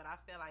pointed it out. But I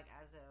feel like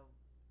I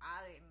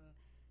didn't.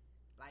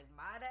 Like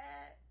my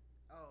dad,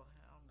 oh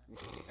hell no.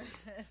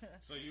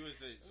 So you would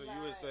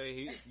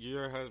say,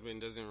 your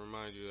husband doesn't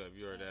remind you of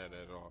your dad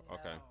at all? No,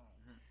 okay.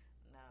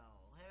 No,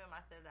 him and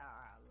my stepdad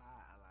are a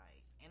lot alike,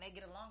 and they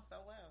get along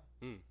so well.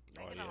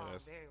 They get along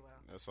very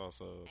well. That's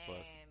also a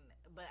plus.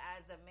 But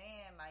as a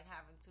man, like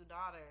having 2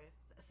 daughters,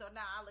 so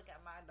now I look at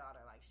my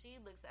daughter like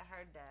she looks at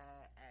her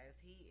dad as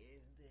he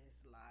is this,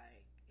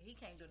 like he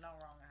can't do no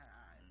wrong in her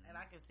eyes, and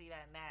I can see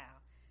that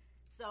now.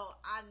 So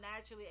I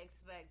naturally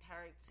expect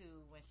her to,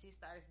 when she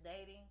starts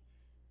dating,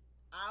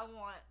 I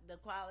want the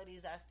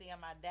qualities I see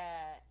in my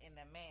dad in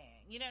a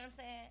man. You know what I'm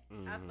saying?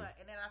 I feel like,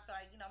 and then I feel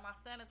like, you know, my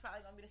son is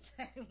probably gonna be the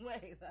same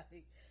way.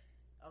 Like,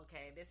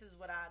 okay, this is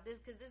what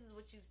because this is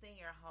what you've seen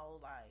your whole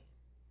life.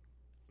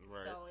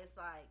 Right. So it's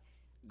like,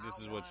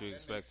 this is what you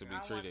expect to be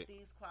treated. I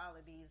want these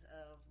qualities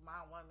of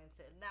my woman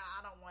to. Now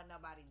I don't want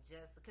nobody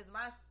just because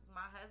my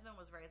husband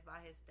was raised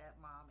by his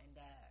stepmom and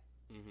dad.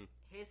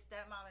 His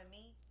stepmom and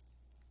me,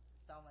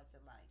 so much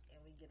alike, and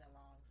we get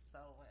along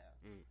so well.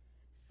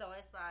 So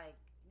it's like,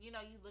 you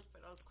know, you look for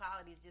those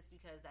qualities just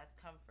because that's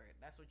comfort.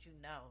 That's what you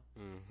know.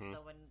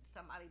 So when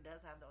somebody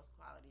does have those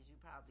qualities, you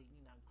probably,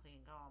 you know,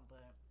 cling on.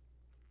 But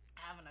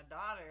having a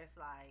daughter, it's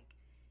like,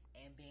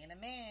 and being a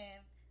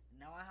man,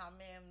 knowing how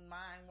men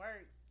mind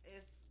work,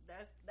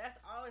 that's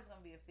always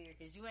gonna be a fear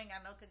because you ain't got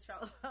no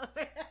control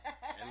over it.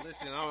 And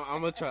listen,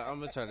 I'm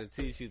gonna try to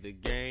teach you the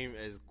game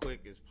as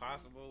quick as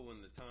possible when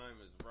the time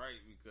is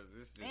right, because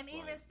it's just and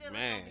even like, still,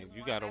 man,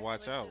 you gotta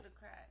watch out. Through the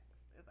cracks.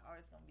 It's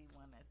always gonna be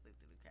one that slipped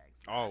through the cracks.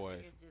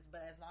 Always.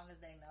 But as long as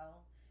they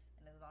know,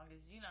 and as long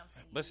as you know, what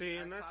I'm saying, but see,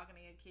 you and are talking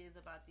to your kids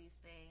about these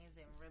things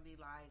and really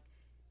like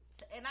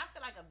and I feel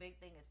like a big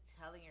thing is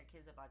telling your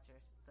kids about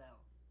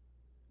yourself,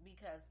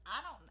 because I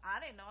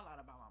didn't know a lot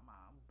about my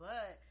mom,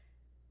 but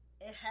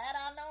had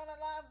I known a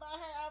lot about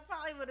her, I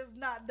probably would have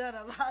not done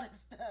a lot of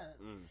stuff.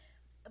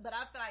 But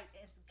I feel like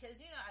it's because,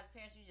 you know, as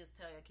parents, you just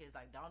tell your kids,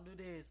 like, don't do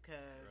this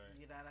because,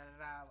 you know,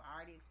 I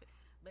already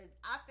But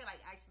I feel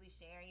like actually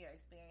sharing your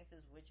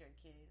experiences with your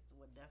kids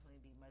would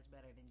definitely be much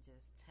better than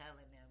just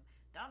telling them,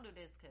 don't do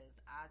this because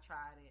I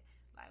tried it.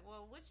 Like,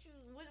 well, what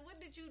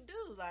did you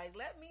do? Like,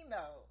 let me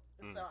know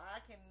so I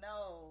can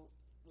know,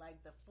 like,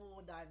 the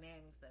full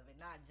dynamics of it,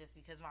 not just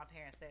because my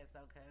parents said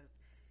so,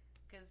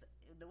 because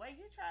the way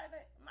you tried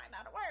it might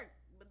not have worked,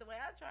 but the way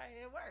I tried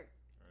it worked.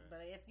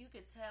 But if you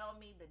could tell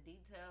me the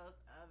details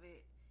of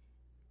it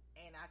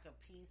and I could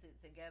piece it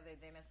together,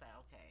 then it's like,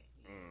 okay,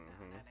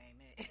 no, that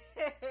ain't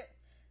it.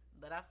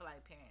 But I feel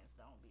like parents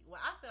don't be.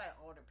 Well, I feel like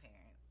older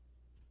parents,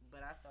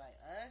 but I feel like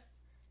us,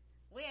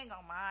 we ain't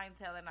gonna mind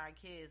telling our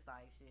kids,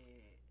 like,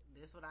 shit,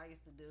 this what I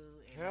used to do.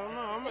 And hell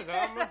no, I'm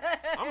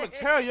gonna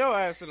tell your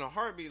ass in a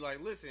heartbeat, like,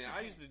 listen,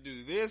 I used to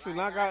do this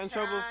and I got in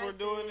trouble for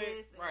doing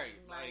it.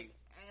 Right. Like,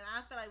 and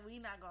I feel like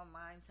we not gonna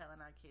mind telling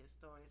our kids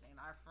stories and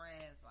our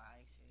friends,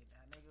 like, shit,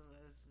 that nigga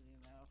was,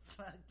 you know,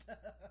 fucked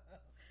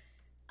up.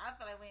 I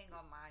feel like we ain't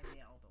gonna mind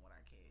being open with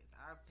our kids.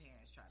 Our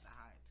parents tried to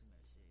hide too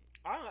much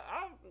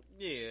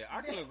shit. I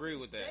can agree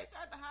with that. They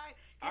tried to hide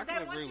because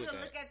they want you to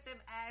look at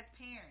them as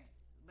parents,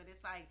 but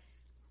it's like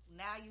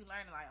now you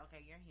learn, like,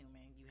 okay, you're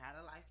human. You had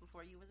a life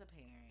before you was a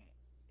parent.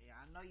 Yeah,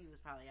 I know you was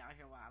probably out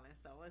here wilding.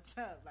 So what's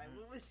up? Like,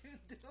 what was you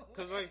doing?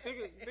 Because, like,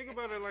 think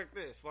about it like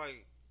this.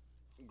 Like,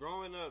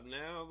 growing up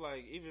now,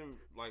 like, even,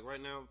 like, right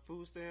now,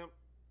 food stamp,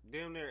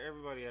 damn near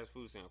everybody has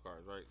food stamp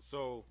cards, right?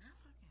 So, I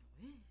fucking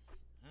wish.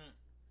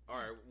 All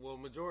right, well,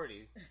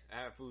 majority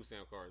have food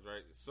stamp cards,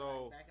 right?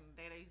 So back in the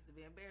day, they used to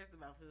be embarrassed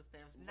about food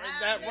stamps. Now,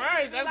 that's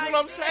like, what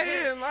I'm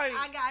saying. Like,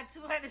 I got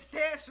 200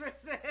 stamps for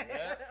sale.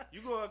 Yeah. You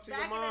go up to back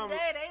your mom.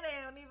 Back in the day,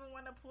 they don't even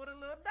want to pull the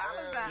little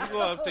dollars out. You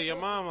go up to your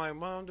mom, like,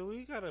 Mom, do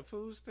we got a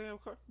food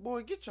stamp card?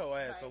 Boy, get your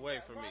ass like, away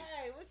from me.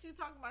 Right, what you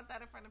talking about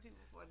that in front of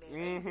people for? That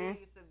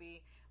used to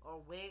be,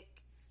 or WIC.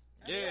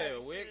 Yeah,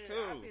 WIC too.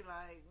 I'd be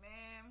like,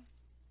 man.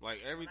 Like,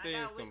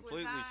 everything's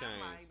completely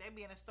changed. Like, they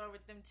be in the store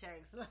with them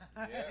checks.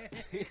 Yeah.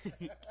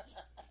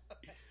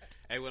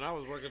 Hey, when I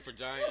was working for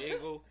Giant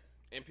Eagle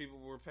and people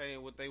were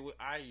paying what they would,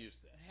 I used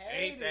to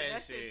hate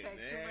that shit.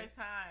 Take too much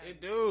time.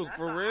 It do, That's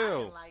for why real.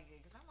 I didn't like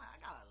it because I'm like, I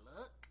gotta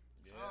look.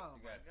 Yeah, oh,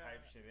 you gotta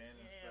type shit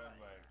in and stuff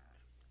like.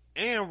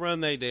 And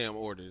run they damn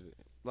orders.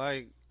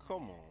 Like,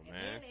 come on, and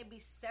man. then it'd be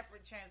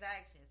separate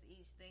transactions.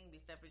 Each thing be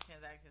separate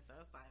transactions. So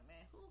it's like,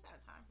 man, who got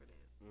time for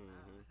this? Hell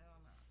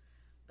no.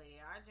 But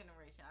yeah, our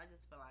generation, I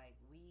just feel like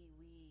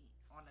we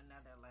on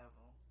another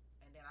level.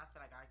 And then I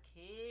feel like our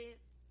kids,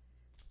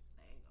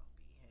 they gonna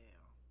be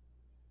hell.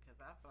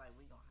 Because I feel like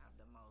we gonna have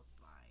the most,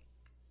 like,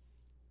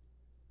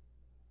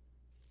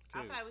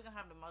 I feel like we gonna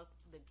have the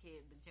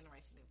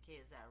generation of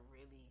kids that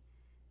really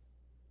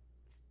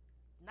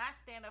not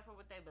stand up for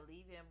what they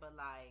believe in, but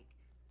like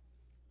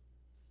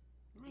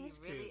be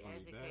really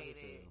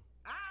educated.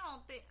 I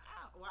don't think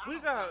we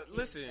got.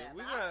 Listen,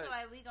 I feel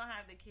like we gonna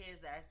have the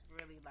kids that's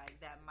really like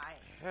that might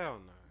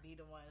be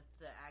the ones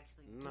to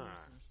actually do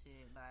some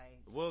shit. Like,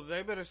 well,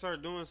 they better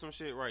start doing some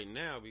shit right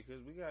now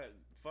because we got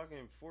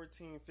fucking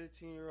 14,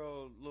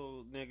 15-year-old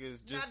little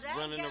niggas just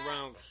running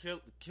around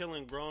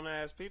killing grown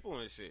ass people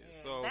and shit.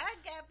 Yeah, so that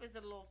gap is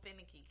a little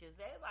finicky because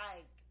they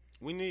like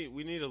we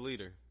need a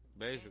leader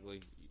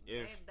basically.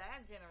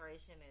 That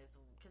generation is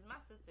because my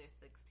sister is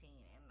 16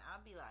 and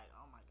I'll be like,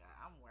 oh my god,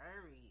 I'm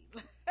worried.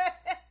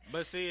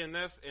 But see, and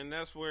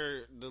that's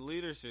where the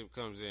leadership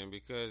comes in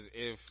because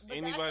if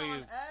anybody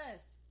is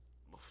us,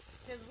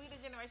 because we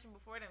the generation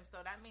before them,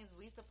 so that means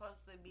we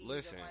supposed to be the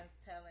ones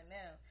telling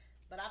them.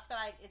 But I feel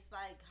like it's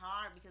like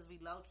hard because we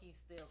low key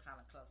still kind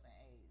of close in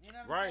age. You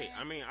know what I'm saying?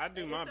 I mean, I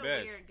do my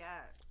best. Weird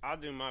gap. I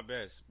do my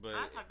best, but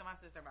I talk to my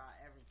sister about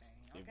everything.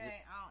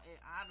 Okay,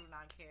 I do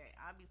not care.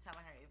 I'll be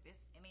telling her if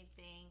it's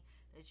anything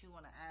that you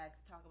want to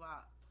talk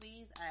about,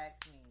 please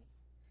ask me,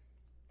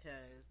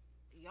 because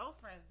your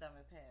friend's dumb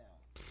as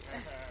hell.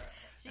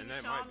 She was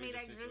showing me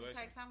that group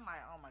text. I'm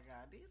like, oh my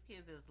god, these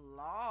kids is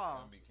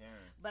lost.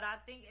 But I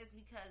think it's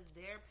because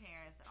their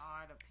parents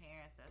are the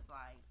parents that's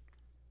like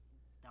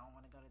don't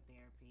want to go to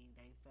therapy.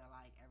 They feel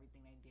like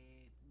everything they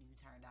did, you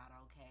turned out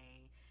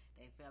okay.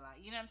 They feel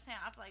like, you know what I'm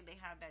saying? I feel like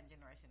they have that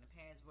generation of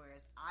parents,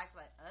 whereas I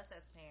feel like us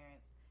as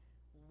parents,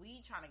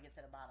 we trying to get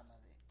to the bottom of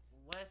it.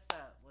 What's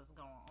up? What's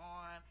going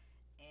on?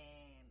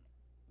 And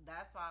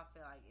that's why I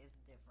feel like it's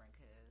different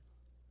because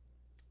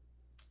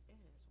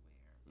it's just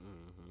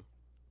weird.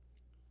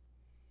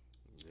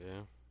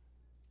 Yeah.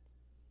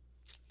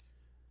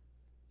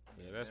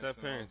 Yeah, that's that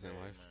parenting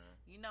life.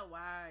 You know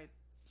why?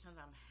 Because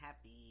I'm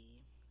happy.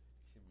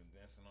 She's been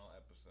dancing all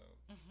episode.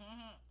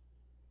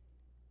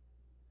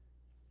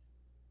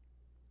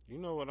 You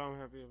know what I'm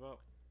happy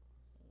about?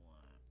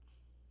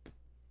 What?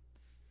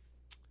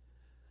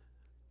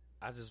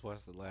 I just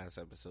watched the last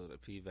episode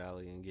of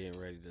P-Valley and getting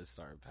ready to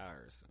start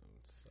Power soon.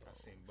 So. I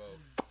seen both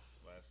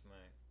last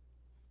night.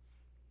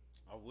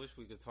 I wish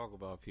we could talk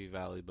about P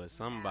Valley, but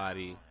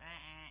somebody,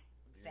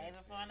 Save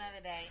it for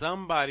another day.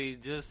 somebody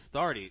just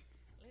started.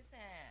 Listen,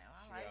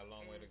 my She life got a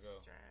long way to is go.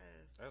 stressful.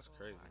 That's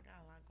crazy. I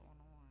got a lot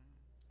going on,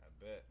 I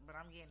bet. but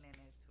I'm getting into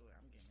it.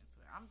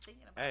 I'm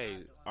thinking about. Hey, not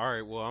doing all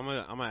right. Well, I'm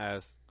gonna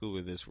ask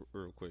Google this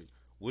real quick.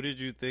 What did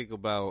you think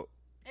about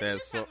If that? you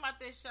talking about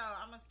this show,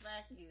 I'm gonna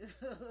smack you.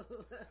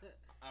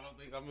 I don't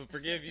think I'm gonna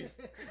forgive you.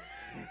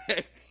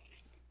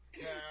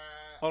 Yeah.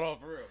 Hold on,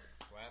 for real.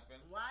 Slapping.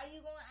 Why you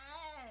gonna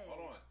ask?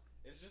 Hold on.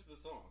 It's just the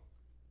song.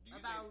 Do you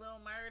About think? Lil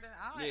Murder?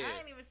 I Yeah.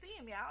 ain't even seen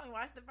him yet. I only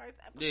watched the first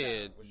episode.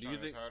 Yeah. Which Do song you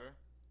is think? harder?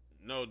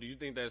 No. Do you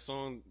think that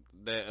song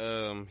that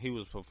he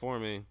was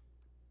performing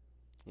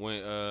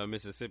when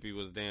Mississippi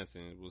was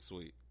dancing was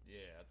sweet,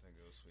 Yeah, I think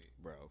it was sweet.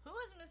 bro? Who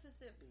is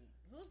Mississippi?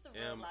 Who's the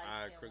real M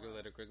I light cricket skin one?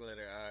 letter cricket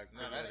letter I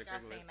No, cricket that's letter I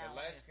cricket seen letter. that The one.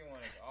 light skin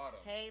one is Autumn.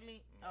 Haley.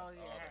 Oh That's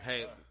yeah. Autumn.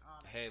 Hey,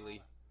 Autumn. Haley.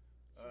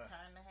 She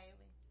turned to Haley.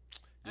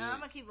 Yeah. I'm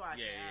gonna keep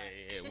watching.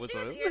 Yeah. 'Cause What's she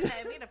was up?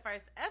 irritating me the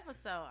first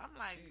episode. I'm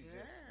like, She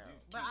girl,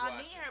 just- but keep I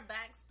need watching. her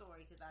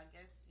backstory because I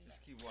guess. You know.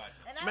 Just keep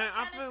watching. And I Man, was I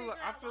trying to feel figure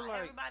like- out I feel why like-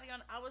 everybody on.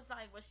 I was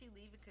like, was she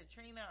leaving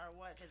Katrina or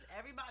what? Because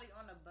everybody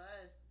on the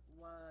bus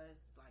was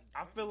like.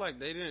 I feel like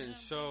they didn't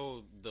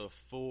show the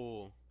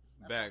full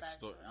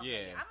backstory.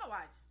 Okay, Yeah. I'm gonna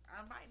watch.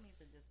 I might need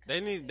to just.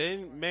 They need. They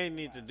cut may it.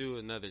 need to do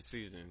another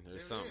season or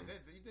something.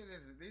 You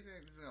think this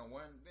is gonna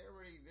win? They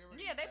already.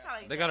 Yeah, they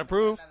probably. They gotta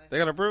prove. They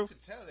gotta You prove.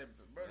 could tell that,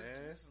 bro.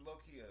 Yeah. This is low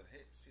key a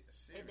hit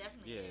series. It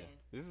definitely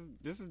Yeah, is.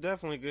 this is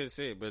definitely good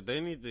shit, but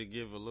they need to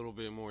give a little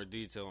bit more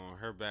detail on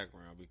her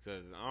background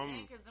because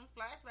Yeah, because them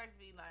flashbacks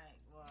be like,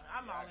 well,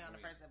 I'm Yeah, I only on the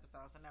agree. first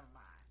episode, so never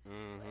mind.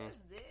 Mhm. What is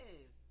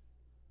this?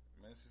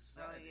 Man, it's So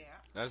society. yeah,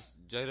 That's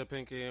Jada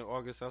Pinkett and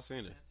August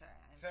Alsina. that's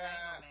her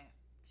entanglement.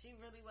 She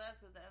really was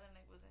because the other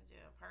nigga was in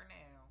jail. Per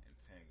now.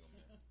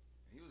 Entanglement.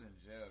 He was in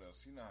jail though,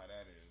 so you know how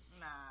that is.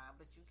 Nah,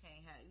 but you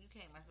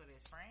can't mess with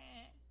his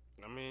friend.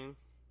 I mean,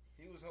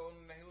 He was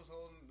holding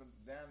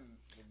down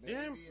the baby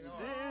didn't and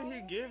all.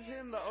 he give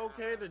him the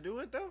okay to do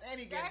it though? And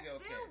he gave That's the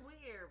okay. still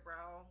weird,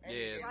 bro. And he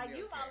Yeah. gave Like the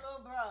you okay. my little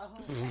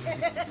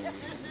bro.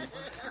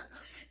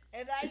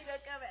 And now you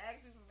gonna come and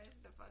ask me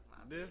permission to fuck my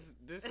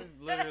This is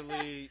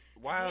literally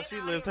wow. Then She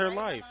out lived here her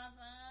raping life. my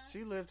son.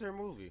 She lived her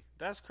movie.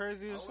 That's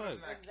crazy I as would fuck. have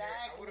not cared.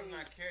 I would have Exactly.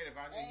 not cared if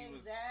I knew he was.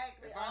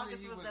 Exactly. if I knew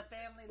August he was was- the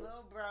family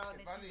little bro.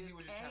 If I knew he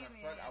was just trying to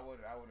fuck, I would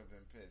have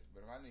been pissed.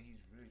 But if I knew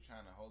he's really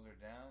trying to hold her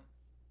down,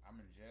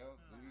 I'm in jail.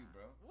 Do you,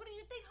 bro? What do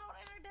you think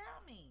holding her down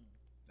means?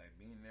 Like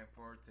being there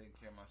for her, taking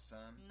care of my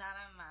son. Nah.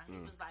 He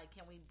Mm. was like,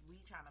 "Can we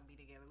trying to be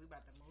together? We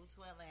about to move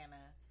to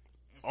Atlanta."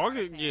 and start a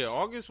August, family." yeah,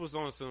 August was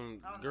on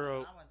some Oh, no,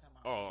 girl. I wasn't talking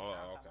about Oh, August.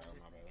 I was okay, talking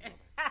about my this bad.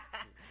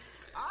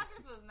 nigga.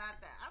 August was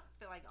not that. I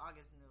feel like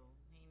August knew.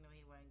 He knew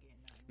he wasn't getting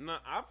nothing. No,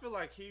 I feel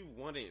like he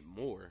wanted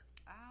more.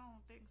 I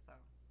don't think so.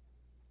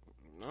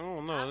 I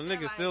don't know. I The feel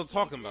nigga like still he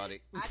talking just- about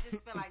it. I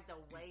just feel like the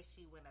way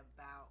she went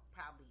about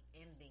probably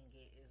ending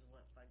it is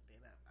what fucked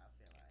it up. I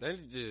feel like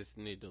They just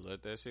need to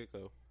let that shit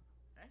go.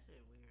 that shit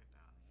weird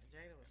though.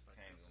 Jada was fucked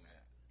up.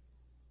 Entanglement.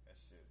 That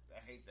shit. I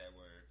hate that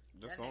word.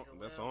 That's That on. nigga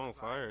That's Will on was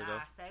fire like, though.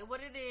 nah, say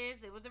what it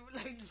is. It was a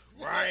relationship.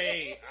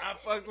 Right. I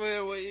fucked with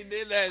it when you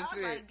did I that was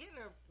shit. like,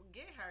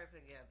 get her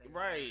together.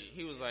 Right.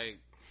 He was like,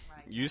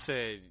 you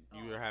said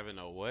you were having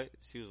a what?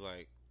 She was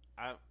like,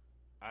 I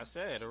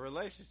said a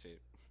relationship.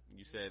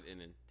 You said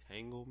an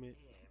entanglement.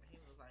 Yeah, he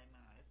was like,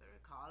 nah, it's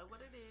call it what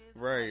it is.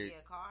 Right. Like,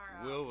 yeah, call her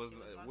out. Will was She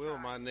gonna Will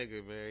try my it.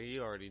 nigga, man. He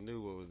already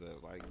knew what was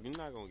up. Like, you're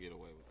not gonna get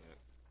away with that.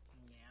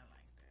 Yeah, I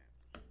like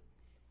that.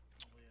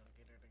 Will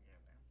get her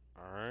together.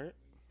 All right.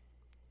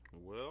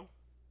 Well,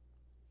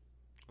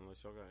 unless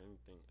y'all got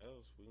anything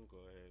else, we can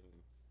go ahead and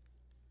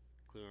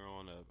clear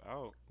on up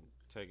out.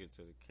 Take it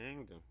to the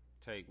kingdom.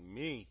 Take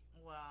me.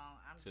 Well,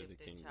 I'm To the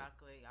dipped in kingdom.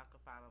 chocolate. Y'all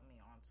can follow me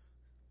on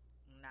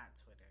not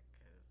Twitter,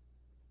 cause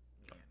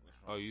yeah, no.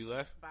 Oh, you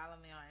left? Follow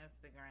me on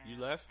Instagram.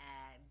 You left?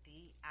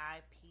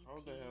 At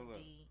Hold the hell up.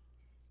 DIPPD,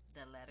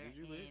 the letter Did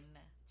you leave?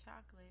 N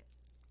chocolate.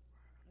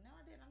 No,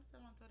 I didn't. I'm still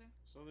on Twitter.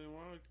 So then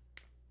why?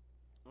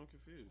 I'm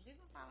confused. You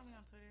can follow me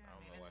on Twitter. I I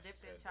don't mean, know why it's she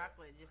dipped in said that.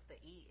 chocolate. Just the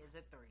E is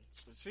a 3.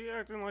 She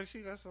acting like she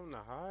got something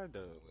to hide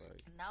though.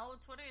 Like, No,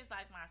 Twitter is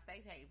like my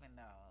safe haven,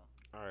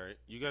 though. all right,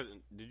 you got?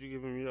 Did you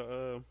give him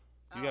your?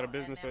 You got a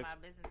business and then page? my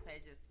business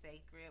page is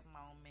Sacred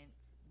Moments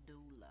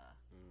Doula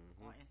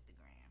on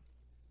Instagram.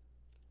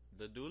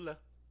 The doula.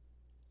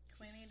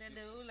 Queenie the She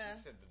doula.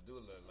 said the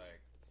doula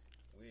like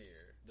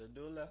weird. The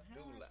doula. How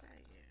do I doula.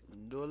 say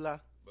it? Doula.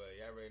 But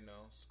y'all already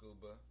know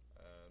Scuba,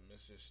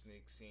 Mr.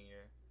 Sneak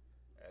Senior,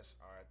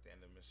 SR at the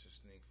end of Mr.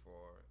 Sneak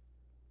for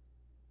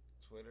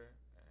Twitter,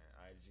 and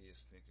IG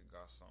is Sneaker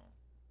Garçon.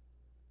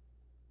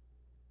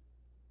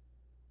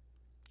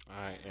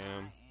 I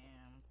am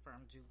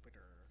from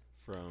Jupiter.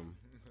 from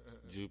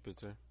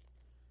Jupiter.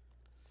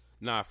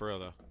 Nah, for real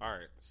though. All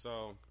right,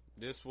 so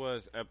this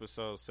was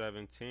episode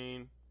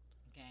 17.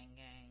 Gang,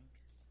 gang.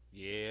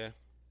 Yeah,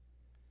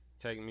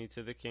 take me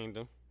to the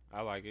kingdom.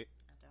 I like it.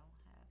 I don't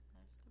have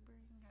much to bring.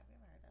 Have you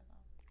ever heard that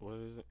song? What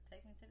is it?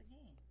 Take me to the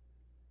king.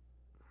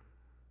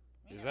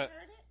 You Is never that-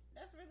 heard it?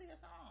 That's really a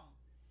song.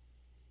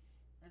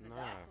 it's a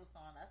Nah. gospel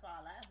song. That's why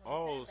I laughed when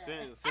Oh, you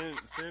said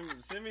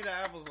send me the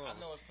Apple song. I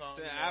know a song.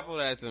 Send you know, Apple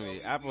that to you know, me.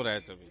 we- Apple we-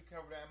 that to we- me. We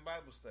covered that in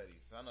Bible study,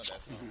 so I know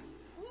that song.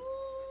 that.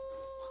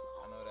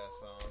 I know that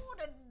song.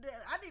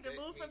 I need to Take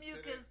move me from you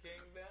to the because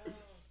kingdom.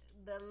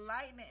 the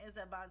lightning is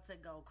about to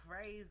go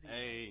crazy.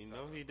 Hey,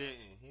 no, he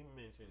didn't. He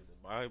mentioned the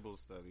Bible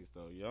studies,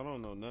 though. Y'all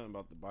don't know nothing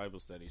about the Bible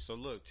studies. So,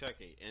 look,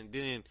 check it. And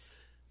then,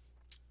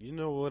 you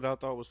know what I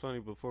thought was funny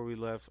before we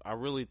left? I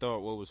really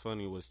thought what was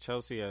funny was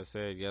Chelsea had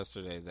said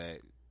yesterday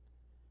that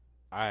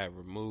I had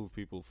removed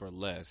people for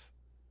less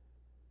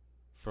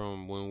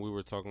from when we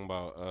were talking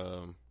about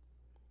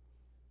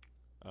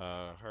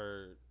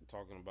her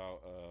talking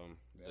about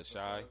the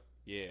Shy. episode?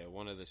 Yeah,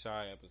 one of the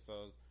Shy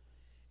episodes.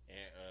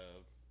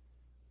 And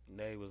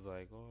Nay was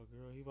like, "Oh,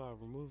 girl, he about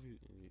to remove you."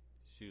 And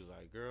she was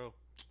like, "Girl,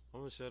 I'm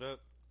gonna shut up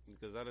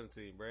because I didn't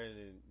see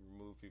Brandon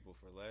remove people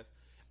for less."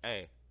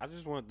 Hey, I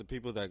just want the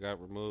people that got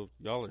removed.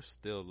 Y'all are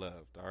still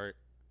loved, all right?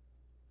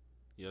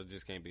 Y'all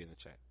just can't be in the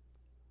chat.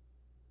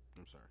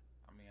 I'm sorry.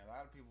 I mean, a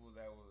lot of people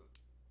that would,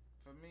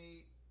 for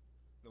me,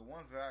 the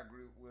ones that I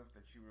agree with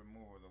that you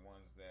remove are the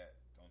ones that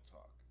don't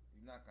talk.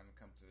 You're not going to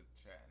come to the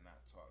chat and not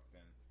talk.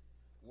 Then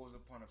what was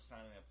the point of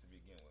signing up to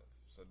begin with?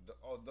 So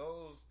all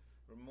those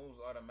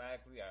removes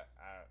automatically, I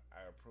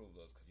approve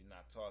those because you're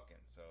not talking.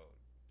 So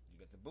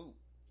you get the boot.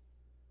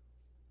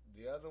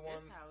 The other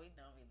ones. That's how we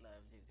know we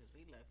loved you because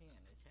we left you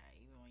in the chat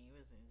even when you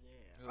was in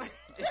jail.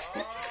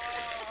 Oh.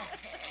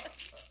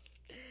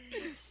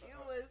 You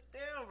was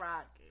still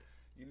rocking.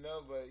 You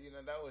know, but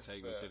that was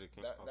Take me to the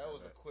king- that okay,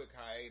 was a right. quick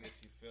hiatus.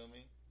 You feel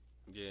me?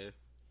 Yeah,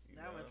 You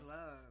That know? was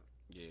love.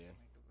 yeah.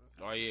 Niggas was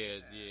Oh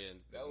yeah, happy. yeah.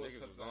 That was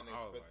Niggas something on- I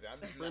was unexpected. like,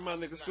 I'm just Bring not, my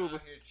I'm nigga just Scuba.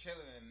 not out here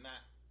chilling and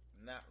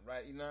not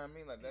right. You know what I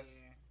mean? Like that's.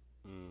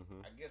 Yeah.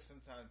 Mm-hmm. I guess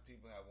sometimes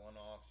people have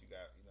one-offs. You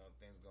got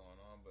things going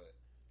on, but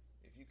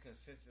if you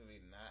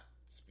consistently not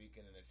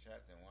speaking in the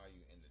chat, then why are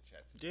you in the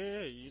chat?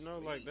 Yeah, you Just know,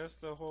 like leave. that's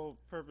the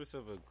whole purpose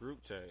of a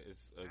group chat.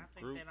 It's a I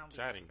think group they don't be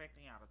chatting.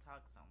 expecting y'all to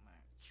talk so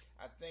much.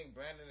 I think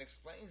Brandon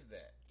explains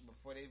that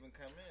before they even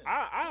come in.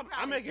 I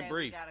Probably make it say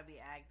brief. We gotta be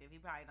active. He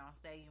probably don't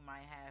say you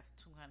might have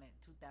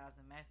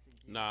 2,000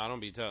 messages. Nah, I don't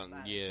be telling.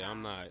 by the Yeah,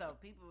 I'm time. not. So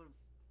people,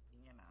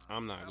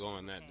 I'm not some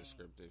going people that can't.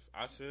 descriptive.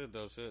 I should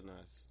though, shouldn't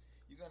I?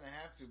 You're gonna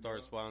have to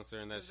Start bro.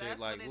 sponsoring that 'Cause shit. that's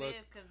Like, what look. it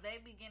is. Because they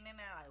be getting in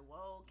there like,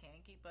 whoa,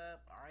 can't keep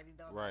up. Already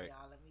don't Right. know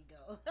y'all. Let me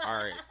go. All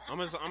right, I'm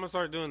gonna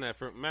start doing that.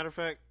 For matter of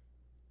fact,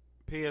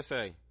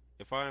 PSA: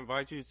 if I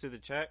invite you to the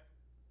chat,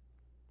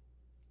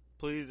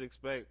 please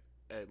expect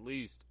at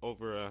least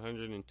over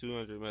 100 and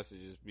 200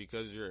 messages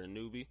because you're a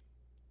newbie.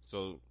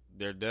 So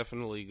they're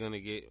definitely gonna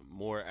get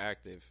more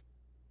active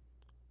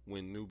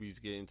when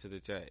newbies get into the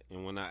chat.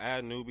 And when I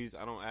add newbies,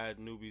 I don't add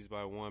newbies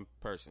by one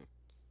person.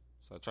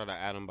 So I try to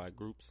add them by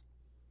groups.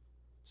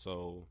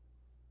 So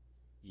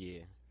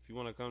yeah, if you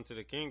want to come to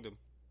the kingdom,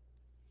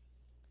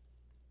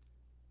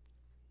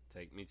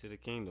 take me to the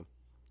kingdom.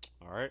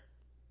 All right.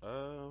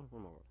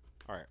 One more.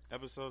 All right.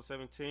 Episode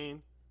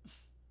 17.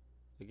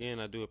 Again,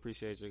 I do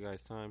appreciate your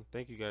guys' time.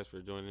 Thank you guys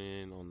for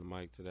joining in on the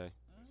mic today.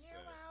 You're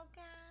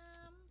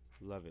welcome.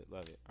 Love it.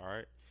 Love it. All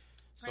right.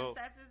 So,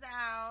 Princess is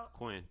out.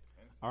 Quinn.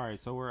 All right.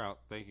 So we're out.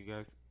 Thank you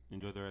guys.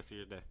 Enjoy the rest of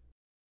your day.